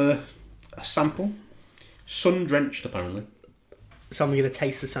you want to have a sample? Sun drenched, apparently. So I'm going to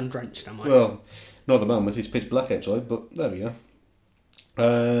taste the sun drenched, am I? Well, not at the moment. It's pitch black outside, but there we go.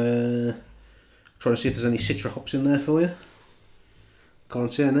 Trying to see if there's any Citra hops in there for you.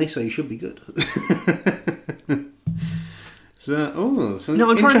 Can't see any, so you should be good. Some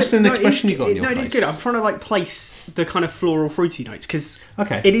interesting expression you got in your face. No, it is good. I'm trying to place the kind of floral fruity notes because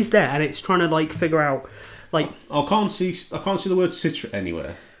it is there, and it's trying to figure out I can't see the word Citra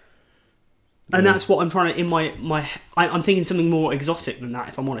anywhere. And that's what I'm trying to I'm thinking something more exotic than that,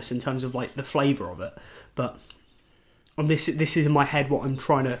 if I'm honest, in terms of the flavour of it. But this is in my head what I'm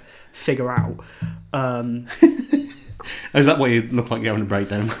trying to figure out. Is that why you look like you're having a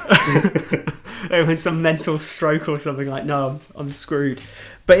breakdown? When some mental stroke or something no, I'm screwed.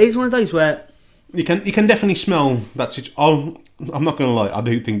 But it's one of those where you can definitely smell that. I'm not going to lie. I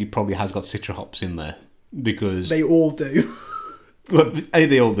do think it probably has got Citra hops in there because they all do. Well, A,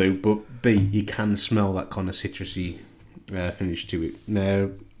 they all do, but B, you can smell that kind of citrusy finish to it. Now,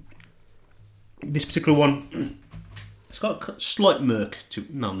 this particular one, it's got a slight murk to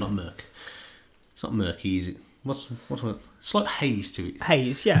it. No, not murk. It's not murky, is it? What's slight haze to it?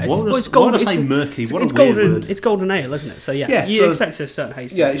 Haze, yeah. Why would I say murky? What a weird word. It's golden ale, isn't it? So yeah, you expect a certain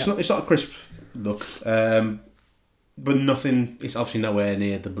haze. Yeah, it's not a crisp look, but nothing. It's obviously nowhere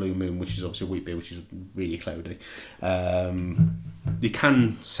near the Blue Moon, which is obviously a wheat beer, which is really cloudy. You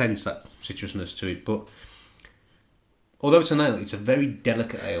can sense that citrusness to it, but although it's an ale, it's a very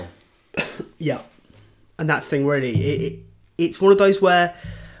delicate ale. Yeah, and that's the thing really. It's one of those where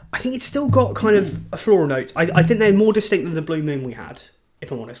I think it's still got kind of a floral note. I think they're more distinct than the Blue Moon we had,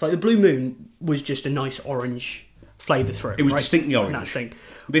 if I'm honest. The Blue Moon was just a nice orange flavour through it. It was distinctly orange. And that thing.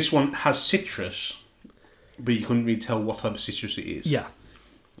 This one has citrus, but you couldn't really tell what type of citrus it is. Yeah.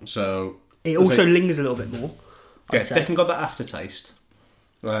 So it also lingers a little bit more. Yeah, it's definitely got that aftertaste.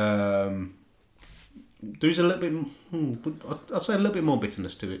 There's a little bit, I'd say a little bit more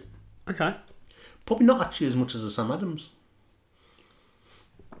bitterness to it. Okay. Probably not actually as much as the Sam Adams.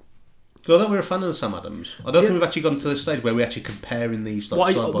 So I thought we were a fan of the Sam Adams. I don't think we've actually gotten to the stage where we're actually comparing these side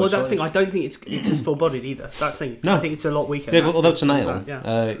by side. Well, that's the thing. I don't think it's as full-bodied either. That's the thing. No. I think it's a lot weaker. Yeah, although it's an ale.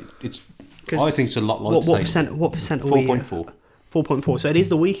 I think it's a lot lighter. What percent are we? 4.4. 4.4. So it is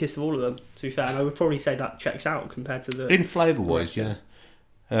the weakest of all of them, to be fair. And I would probably say that checks out compared to the... In flavour-wise, yeah.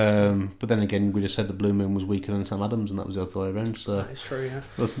 But then again, we just said the Blue Moon was weaker than Sam Adams, and that was the other way around. So that is true, yeah.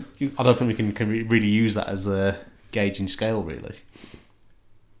 I don't think we can really use that as a gauging scale, really.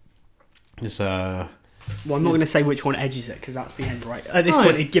 Well, I'm not going to say which one edges it, because that's the end, right? At this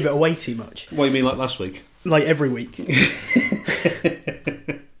point, it'd give it away too much. What, you mean like last week? Like every week.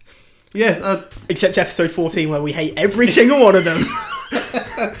 Yeah. Except episode 14, where we hate every single one of them.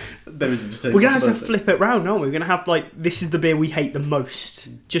 We're going to have to flip it round, aren't we? We're going to have, like, this is the beer we hate the most,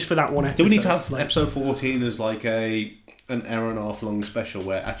 just for that one episode. Do we need to have episode 14 as, like, an hour and a half long special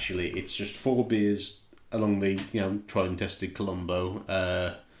where actually it's just 4 beers along the, tried and tested Colombo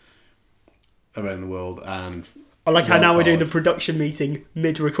around the world, and I like how now we're doing the production meeting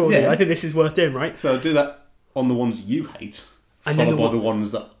mid-recording. I think this is worth doing, right? So do that on the ones you hate, and followed by the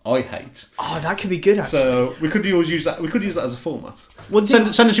ones that I hate. Oh, that could be good, actually. So we could always use that. We could use that as a format. Well, send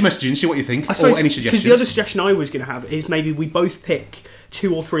us your messages and see what you think, or any suggestions. Because the other suggestion I was going to have is maybe we both pick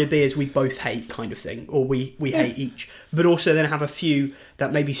 2 or 3 beers we both hate, kind of thing, or we hate each. But also then have a few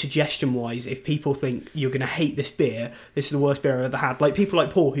that maybe suggestion-wise, if people think you're going to hate this beer, this is the worst beer I've ever had. Like people like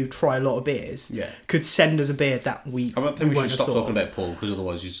Paul who try a lot of beers, could send us a beer that we. I think we should stop talking about Paul because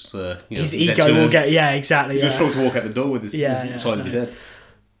otherwise his ego will get exactly. He's going to struggle to walk out the door with his side of his head.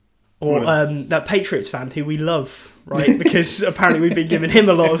 Or that Patriots fan who we love, right? Because apparently we've been giving him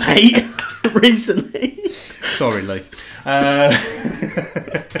a lot of hate recently. Sorry, Lee.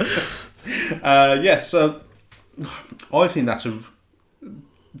 So I think that's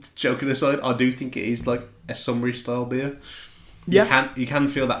joking aside, I do think it is like a summery style beer. Yeah. You can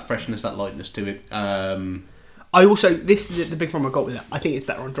feel that freshness, that lightness to it. I also, this is the big problem I got with it. I think it's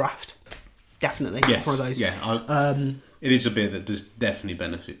better on draft. Definitely. Yes. One of those. Yeah. It is a beer that does definitely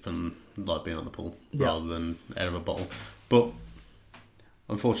benefit from like being on the pool rather than out of a bottle. But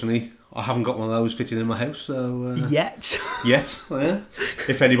unfortunately, I haven't got one of those fitting in my house. So yet. Yeah.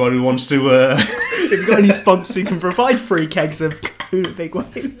 If anybody wants to, if you've got any sponsors who can provide free kegs of Kahuna Big Wave,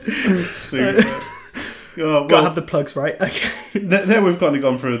 gotta have the plugs right. Okay. Now we've kind of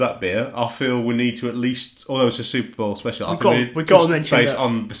gone through that beer, I feel we need to at least, although it's a Super Bowl special, we've got to mention based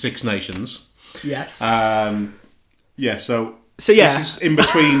on the Six Nations. Yes. So yeah, this is in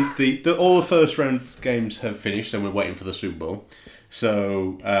between all the first round games have finished, and we're waiting for the Super Bowl.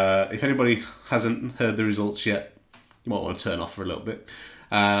 So if anybody hasn't heard the results yet, you might want to turn off for a little bit.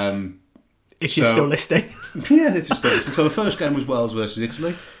 If you're still listening. Yeah, if you're still listening. So the first game was Wales versus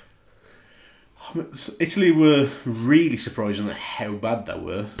Italy. Italy were really surprising at how bad they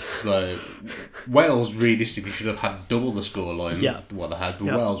were. Like, Wales realistically should have had double the scoreline what they had, but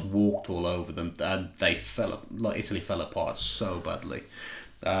Wales walked all over them, and they Italy fell apart so badly.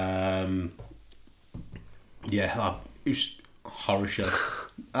 It was a horror show,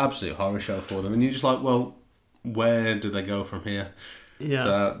 absolute horror show for them, and you're just like, well, where do they go from here? Yeah,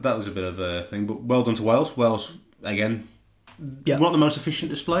 so that was a bit of a thing, but well done to Wales. Wales again, not the most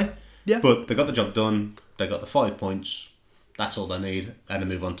efficient display. Yeah. But they got the job done, they got the 5 points, that's all they need, and they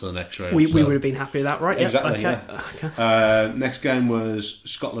move on to the next round. We would have been happy with that, right? Exactly, Okay. Next game was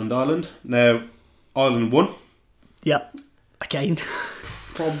Scotland-Ireland. Now, Ireland won. Yep. Again.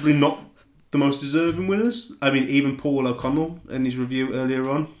 Probably not the most deserving winners. I mean, even Paul O'Connell, in his review earlier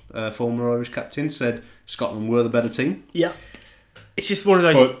on, former Irish captain, said Scotland were the better team. Yeah. It's just one of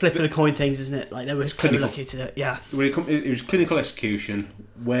those flip of the coin things, isn't it? Like, they were clinical. Lucky to, It was clinical execution,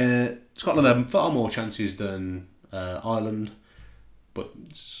 where Scotland had far more chances than Ireland, but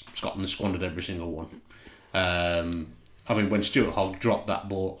Scotland squandered every single one. I mean, when Stuart Hogg dropped that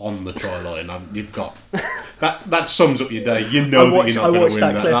ball on the try line, you've got that sums up your day. You know that you're not going to win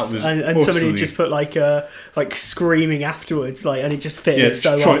that. Clip, that was and somebody just put like screaming afterwards, and it just fitted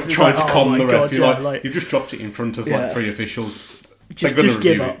so well. Trying to con the ref. You've just dropped it in front of 3 officials. Just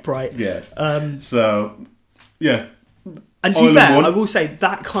give up, right? Yeah. So, yeah. And to be fair, I will say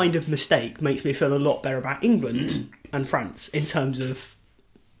that kind of mistake makes me feel a lot better about England and France in terms of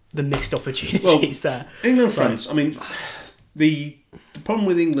the missed opportunities there. England and France, I mean, the problem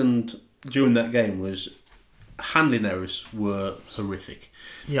with England during that game was handling errors were horrific.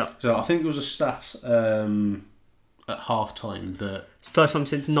 Yeah. So I think there was a stat at half-time that... It's the first time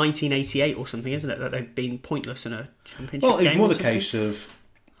since 1988 or something, isn't it, that they've been pointless in a championship game? Well, it's more the case of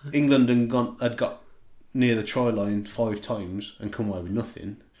England had got near the try line 5 times and come away with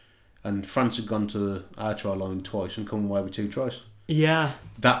nothing, and France had gone to our try line twice and come away with 2 tries. Yeah.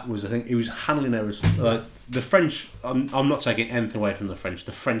 That was the thing. It was handling errors. The French, I'm not taking anything away from the French.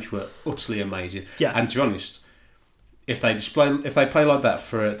 The French were utterly amazing. Yeah. And to be honest, if they play like that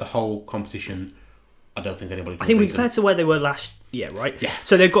for the whole competition, I don't think anybody can. I think compared to where they were last year, right? Yeah.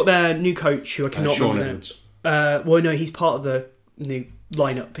 So they've got their new coach, who I cannot remember. Sean Edwards. Well, no, he's part of the new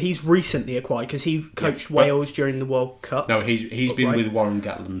lineup. He's recently acquired because he coached Wales during the World Cup. No, he's been with Warren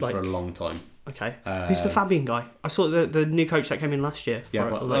Gatland for a long time. Okay. Who's the Fabian guy? I saw the new coach that came in last year. Yeah,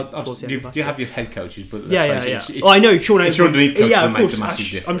 you have your head coaches, but yeah. I know Sean Edwards. It's your underneath coach that makes a massive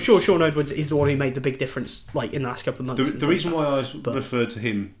difference. I'm sure Sean Edwards is the one who made the big difference, in the last couple of months. The reason why I referred to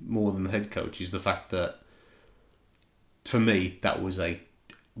him more than the head coach is the fact that, for me, that was a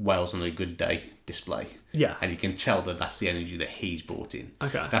Wales on a good day display. Yeah. And you can tell that that's the energy that he's brought in.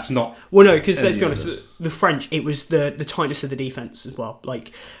 Okay. That's not... Well, no, because let's be honest, the French, it was the tightness of the defence as well.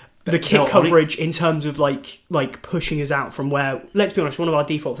 Like, the kick coverage in terms of, like pushing us out from where... Let's be honest, one of our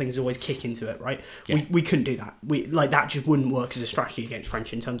default things is always kick into it, right? Yeah. We couldn't do that. That just wouldn't work as a strategy against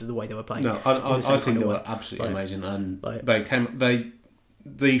French in terms of the way they were playing. No, I think they were absolutely amazing. And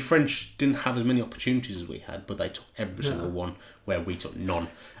the French didn't have as many opportunities as we had, but they took every single one where we took none.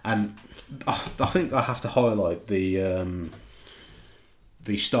 And I think I have to highlight the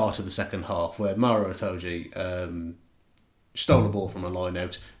start of the second half where Maro Itoje stole the ball from a line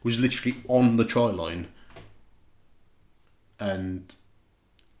out, was literally on the try line, and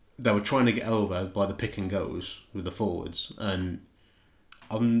they were trying to get over by the pick and goes with the forwards, and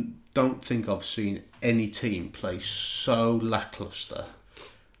I don't think I've seen any team play so lacklustre.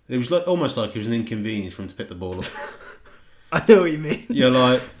 It was almost like it was an inconvenience for him to pick the ball up. I know what you mean. You're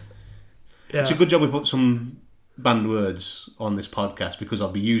like... Yeah. It's a good job we put some banned words on this podcast because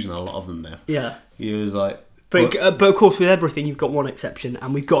I'll be using a lot of them now. Yeah. He was like... But of course, with everything, you've got one exception,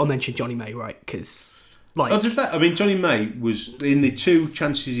 and we've got to mention Johnny May, right? Because, Johnny May was, in the 2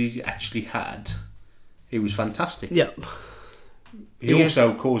 chances he actually had, he was fantastic. Yeah. He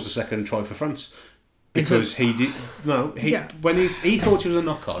also caused the second try for France. Because when he thought it was a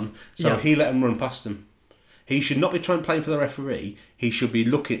knock-on, so he let him run past him. He should not be playing for the referee. He should be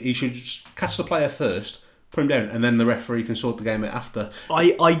he should catch the player first, put him down, and then the referee can sort the game out after.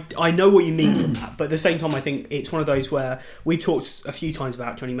 I know what you mean from that, but at the same time, I think it's one of those where we've talked a few times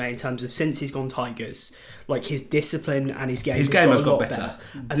about Johnny May in terms of since he's gone Tigers, like his discipline and his game has got better.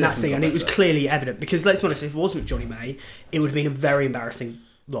 And that's it, and it was clearly evident because let's be honest, if it wasn't Johnny May, it would have been a very embarrassing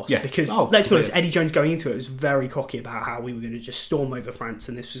loss because let's be honest, Eddie Jones going into it was very cocky about how we were going to just storm over France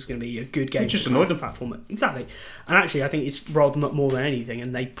and this was going to be a good game. It just annoyed them. Platform. Exactly, and actually I think it's rather more than anything,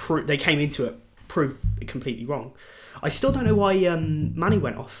 and they came into it proved it completely wrong. I still don't know why Manny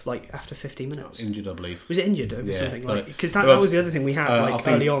went off after 15 minutes. Injured, I believe. Was it injured over something? Because that was the other thing we had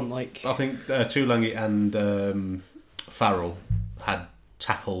early on. I think Tuilagi and Farrell had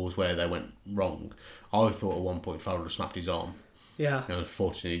tackles where they went wrong. I thought at one point Farrell had snapped his arm. Yeah.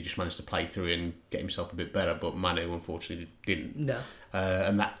 Unfortunately, he just managed to play through and get himself a bit better, but Manu unfortunately didn't. No.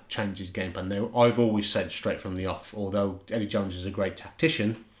 And that changes game plan. Now, I've always said straight from the off, although Eddie Jones is a great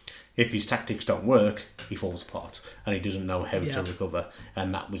tactician, if his tactics don't work, he falls apart and he doesn't know how to recover.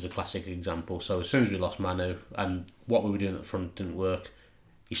 And that was a classic example. So as soon as we lost Manu and what we were doing at the front didn't work,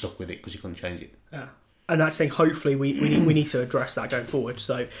 he stuck with it because he couldn't change it. Yeah. And that's saying hopefully we need to address that going forward.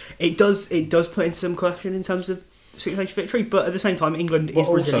 So it does put into some question in terms of Six Nations victory, but at the same time, England is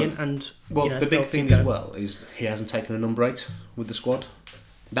resilient and the big thing as well is he hasn't taken a number 8 with the squad.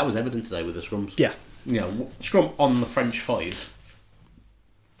 That was evident today with the scrums. Yeah, scrum on the French 5.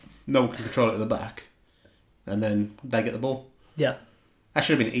 No one can control it at the back, and then they get the ball. Yeah, that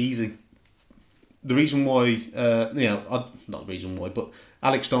should have been easy. The reason why, not the reason why, but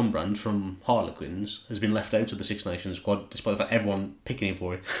Alex Dombrand from Harlequins has been left out of the Six Nations squad, despite the fact everyone picking him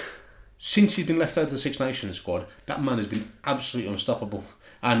for it. Since he's been left out of the Six Nations squad, that man has been absolutely unstoppable.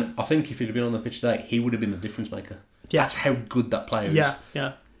 And I think if he'd have been on the pitch today, he would have been the difference maker. Yeah. That's how good that player is.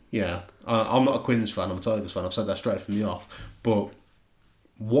 Yeah. Yeah. I'm not a Quins fan, I'm a Tigers fan. I've said that straight from the off. But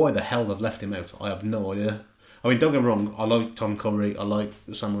why the hell they've left him out, I have no idea. I mean, don't get me wrong, I like Tom Curry, I like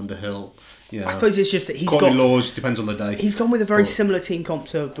Sam Underhill. I suppose it's just that he's Courtney Laws, depends on the day. He's gone with a very similar team comp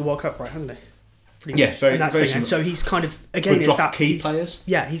to the World Cup, right, hasn't he? Yeah, very similar. So he's kind of again it's that key players.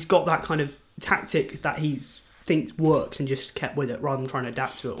 Yeah, he's got that kind of tactic that he thinks works and just kept with it rather than trying to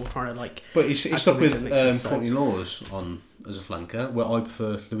adapt to it or trying to But he's stuck with Courtney Laws on as a flanker, where I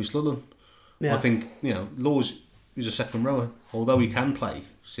prefer Lewis Ludlam. Yeah. I think Laws is a second rower, although he can play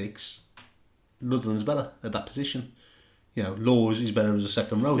 6. Ludlam's better at that position. Laws is better as a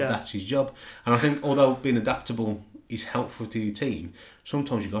second row. Yeah. That's his job, and I think although being adaptable is helpful to your team,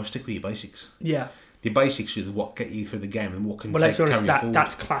 sometimes you got to stick with your basics. Yeah. The basics are what get you through the game and what can let's be honest, carry you forward.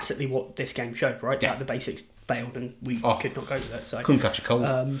 That's classically what this game showed, right? Yeah. That the basics failed and we could not go with it. So couldn't catch a cold.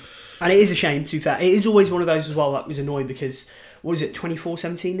 And it is a shame, to be fair. It is always one of those as well that was annoying because, what was it,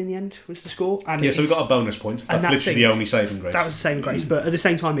 24-17 in the end was the score? And so we got a bonus point. That's literally the only saving grace. That was the saving grace. But at the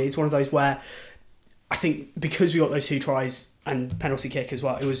same time, it's one of those where I think because we got those 2 tries and penalty kick as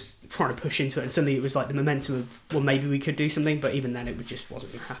well, it was trying to push into it, and suddenly it was like the momentum of, well, maybe we could do something, but even then it just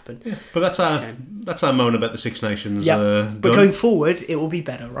wasn't going to happen. Yeah. But that's our moan about the Six Nations. But going forward, it will be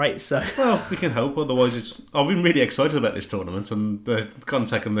better, right? So well, we can hope. Otherwise, I've been really excited about this tournament and kind of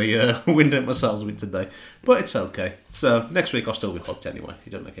taken the wind out myself a bit today. But it's okay. So next week I'll still be hooked anyway.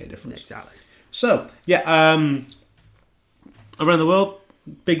 It doesn't make any difference. Exactly. So around the world.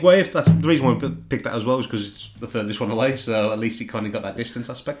 Big Wave. That's the reason why I picked that as well, is because it's the furthest one away, so at least it kind of got that distance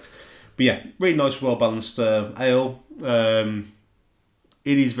aspect. But yeah, really nice, well balanced ale.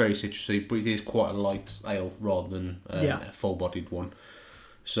 It is very citrusy, but it is quite a light ale rather than a full-bodied one.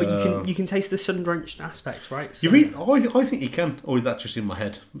 So but you can taste the sun-drenched aspects, right? So, I think you can. Or is that just in my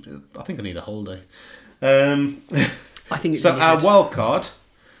head? I think I need a holiday. I think it's so. Our wild card.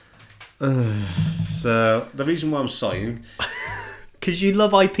 So the reason why I'm sighing, because you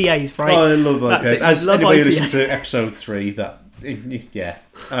love IPAs, right? I love IPAs. As anybody who listened to episode 3, yeah.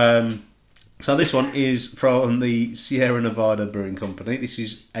 So this one is from the Sierra Nevada Brewing Company. This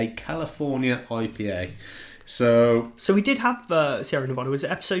is a California IPA. So we did have Sierra Nevada. Was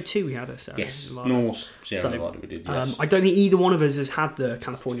it episode 2 we had a Sierra Nevada? North Sierra Nevada we did, yes. I don't think either one of us has had the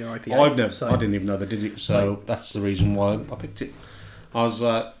California IPA. I didn't even know they did it, so that's the reason why I picked it. I was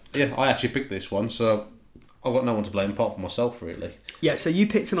I actually picked this one, so I've got no one to blame apart from myself, really. Yeah, so you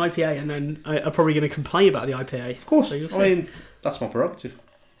picked an IPA, and then I'm probably going to complain about the IPA. Of course. So I mean, that's my prerogative.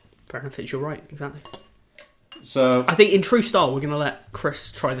 Fair enough, it's your right, exactly. So I think in true style, we're going to let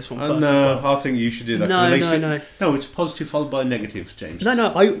Chris try this one first. No, as well. I think you should do that. No, it's positive followed by negative, James.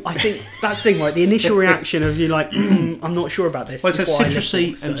 No, I think that's the thing, right? The initial reaction of you like, I'm not sure about this. Well, it's a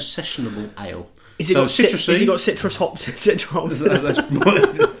citrusy and sessionable ale. Has it got citrus hops?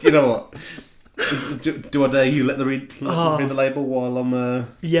 You know what? Do I dare you let read the label while I'm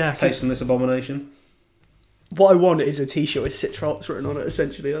tasting this abomination? What I want is a T-shirt with Citra Hops written on it.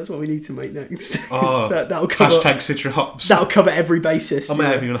 Essentially, that's what we need to make next. That'll cover Citra Hops. That'll cover every basis. I may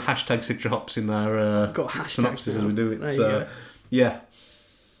have even a hashtag Citra Hops in our synopsis as we do it. So yeah,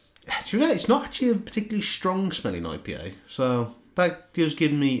 it's not actually a particularly strong smelling IPA. So that does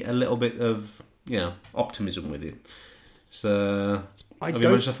give me a little bit of optimism with it. So have you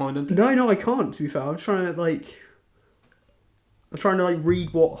managed to find anything? No, I can't. To be fair, I'm trying to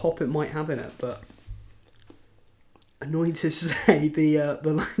read what hop it might have in it, but. Annoying to say, the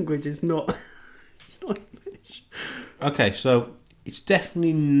language is not. It's not English. Okay, so it's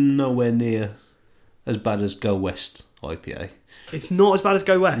definitely nowhere near as bad as Go West IPA. It's not as bad as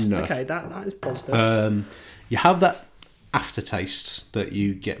Go West. No. Okay, that is positive. You have that aftertaste that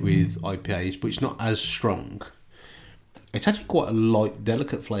you get with IPAs, but it's not as strong. It's actually quite a light,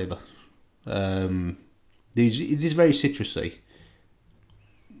 delicate flavour. It is very citrusy.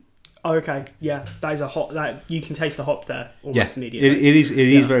 Oh, okay, yeah, that is a hop. That you can taste the hop there almost immediately. It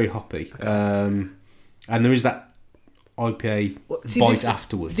is very hoppy, okay. And there is that IPA bite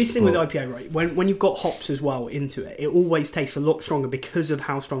afterwards. This thing with IPA, right? When you've got hops as well into it, it always tastes a lot stronger because of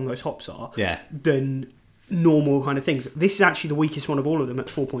how strong those hops are. Yeah. Than normal kind of things. This is actually the weakest one of all of them at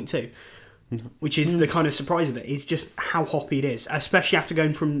 4.2. Which is the kind of surprise of it. It's just how hoppy it is, especially after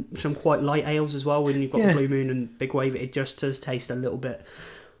going from some quite light ales as well. When you've got the Blue Moon and Big Wave, it just does taste a little bit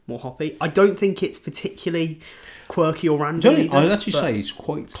more hoppy. I don't think it's particularly quirky or random either. I'd actually say it's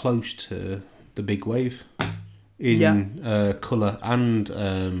quite close to the Big Wave in colour and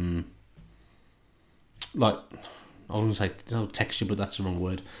I wouldn't say texture, but that's the wrong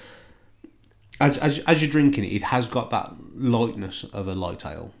word. As you're drinking it, it has got that lightness of a light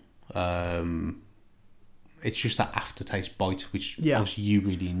ale. It's just that aftertaste bite, which obviously you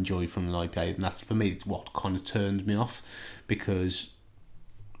really enjoy from an IPA, and that's for me what kind of turns me off, because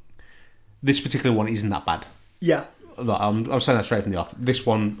this particular one isn't that bad. Yeah, I'm saying that straight from the off. This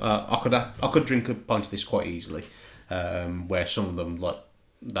one, I could drink a pint of this quite easily. Where some of them, like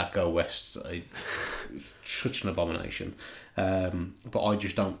that Go West, such an abomination. But I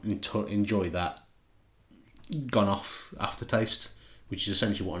just don't enjoy that gone off aftertaste, which is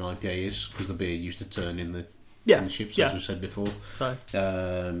essentially what an IPA is, because the beer used to turn in the ships, as we said before. Right.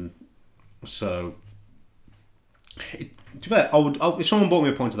 So. To be fair, if someone bought me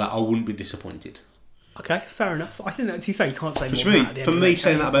a pint of that, I wouldn't be disappointed. Okay, fair enough. I think that, to be fair, you can't say more than that. For me,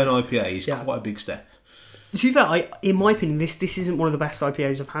 saying that about an IPA is quite a big step. To be fair, in my opinion, this isn't one of the best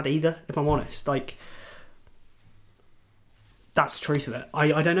IPAs I've had either, if I'm honest. Like, that's the truth of it.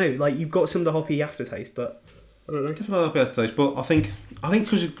 I don't know. Like, you've got some of the hoppy aftertaste, but I don't know. Definitely hoppy aftertaste, but I think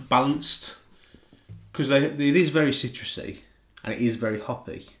because it's balanced, because it is very citrusy and it is very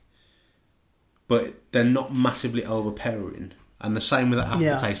hoppy, but they're not massively overpowering. And the same with that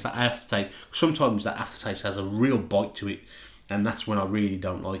aftertaste. That aftertaste, sometimes that aftertaste has a real bite to it, and that's when I really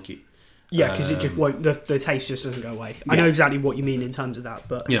don't like it. Yeah, because it just won't. The taste just doesn't go away. I know exactly what you mean in terms of that,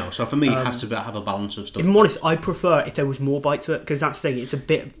 but so for me, it has to have a balance of stuff. If I'm honest, I prefer if there was more bite to it, because that's the thing. It's a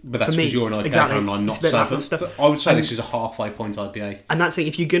bit. But that's because you're an IPA fan, and I'm not. So I would say this is a halfway point IPA. And that's it.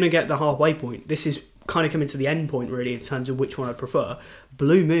 If you're gonna get the halfway point, this is kind of coming to the end point really in terms of which one I prefer.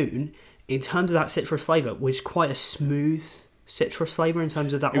 Blue Moon, in terms of that citrus flavour, was quite a smooth citrus flavour in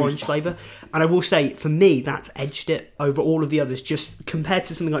terms of that orange flavour. And I will say, for me, that's edged it over all of the others, just compared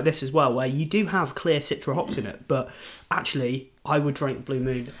to something like this as well, where you do have clear citra hops in it. But actually, I would drink Blue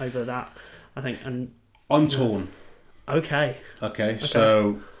Moon over that, I think. And I'm torn. Okay,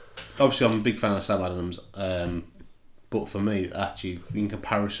 so obviously I'm a big fan of Sam Adams, but for me, actually, in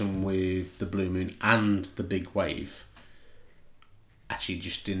comparison with the Blue Moon and the Big Wave, actually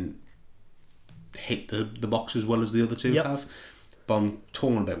just didn't hit the box as well as the other two have. But I'm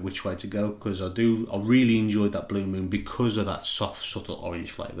torn about which way to go, because I really enjoyed that Blue Moon because of that soft, subtle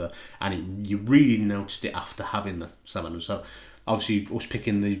orange flavour, and you really noticed it after having the Sam Adams. So obviously, us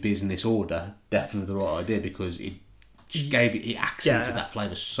picking the beers in this order, definitely the right idea, because it just it accented that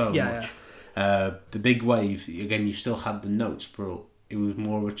flavour so much. The Big Wave, again, you still had the notes, but it was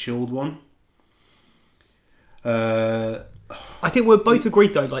more of a chilled one. I think we're both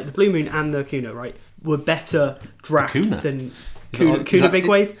agreed though, like the Blue Moon and the Kuna, right, were better draft than Kuna Big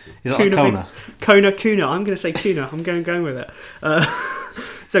Wave. Is that like Kona? Kuna. I'm going to say Kuna. I'm going with it.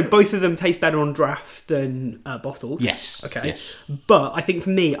 So both of them taste better on draft than bottled. Yes. Okay. Yes. But I think for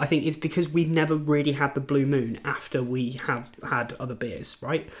me, it's because we've never really had the Blue Moon after we have had other beers,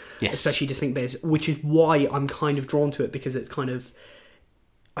 right? Yes. Especially distinct beers, which is why I'm kind of drawn to it, because it's kind of,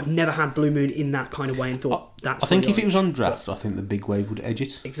 I've never had Blue Moon in that kind of way and thought that's. I think if it was on draft, I think the Big Wave would edge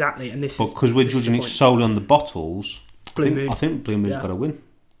it. Exactly, and this. But because we're judging it solely on the bottles, I think Blue Moon's got to win.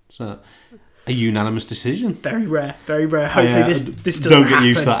 So a unanimous decision. Very rare. Hopefully this doesn't happen. Don't get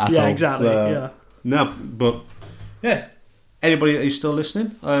used to that at all. Yeah, exactly. So, no, but anybody that is still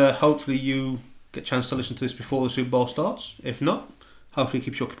listening, hopefully you get a chance to listen to this before the Super Bowl starts. If not, hopefully it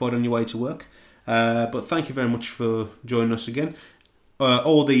keeps you occupied on your way to work. But thank you very much for joining us again.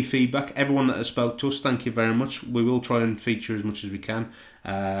 All the feedback, everyone that has spoke to us, thank you very much. We will try and feature as much as we can.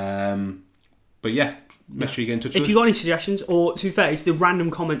 But make sure you get in touch with us. If you've got any suggestions, or to be fair, it's the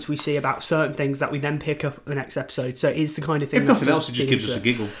random comments we see about certain things that we then pick up the next episode. So it's the kind of thing. If nothing else, it just gives us a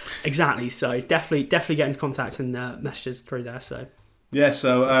giggle. Exactly. So definitely get into contact and messages through there. So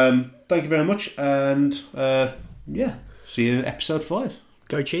thank you very much, and see you in episode 5.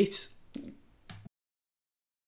 Go Chiefs.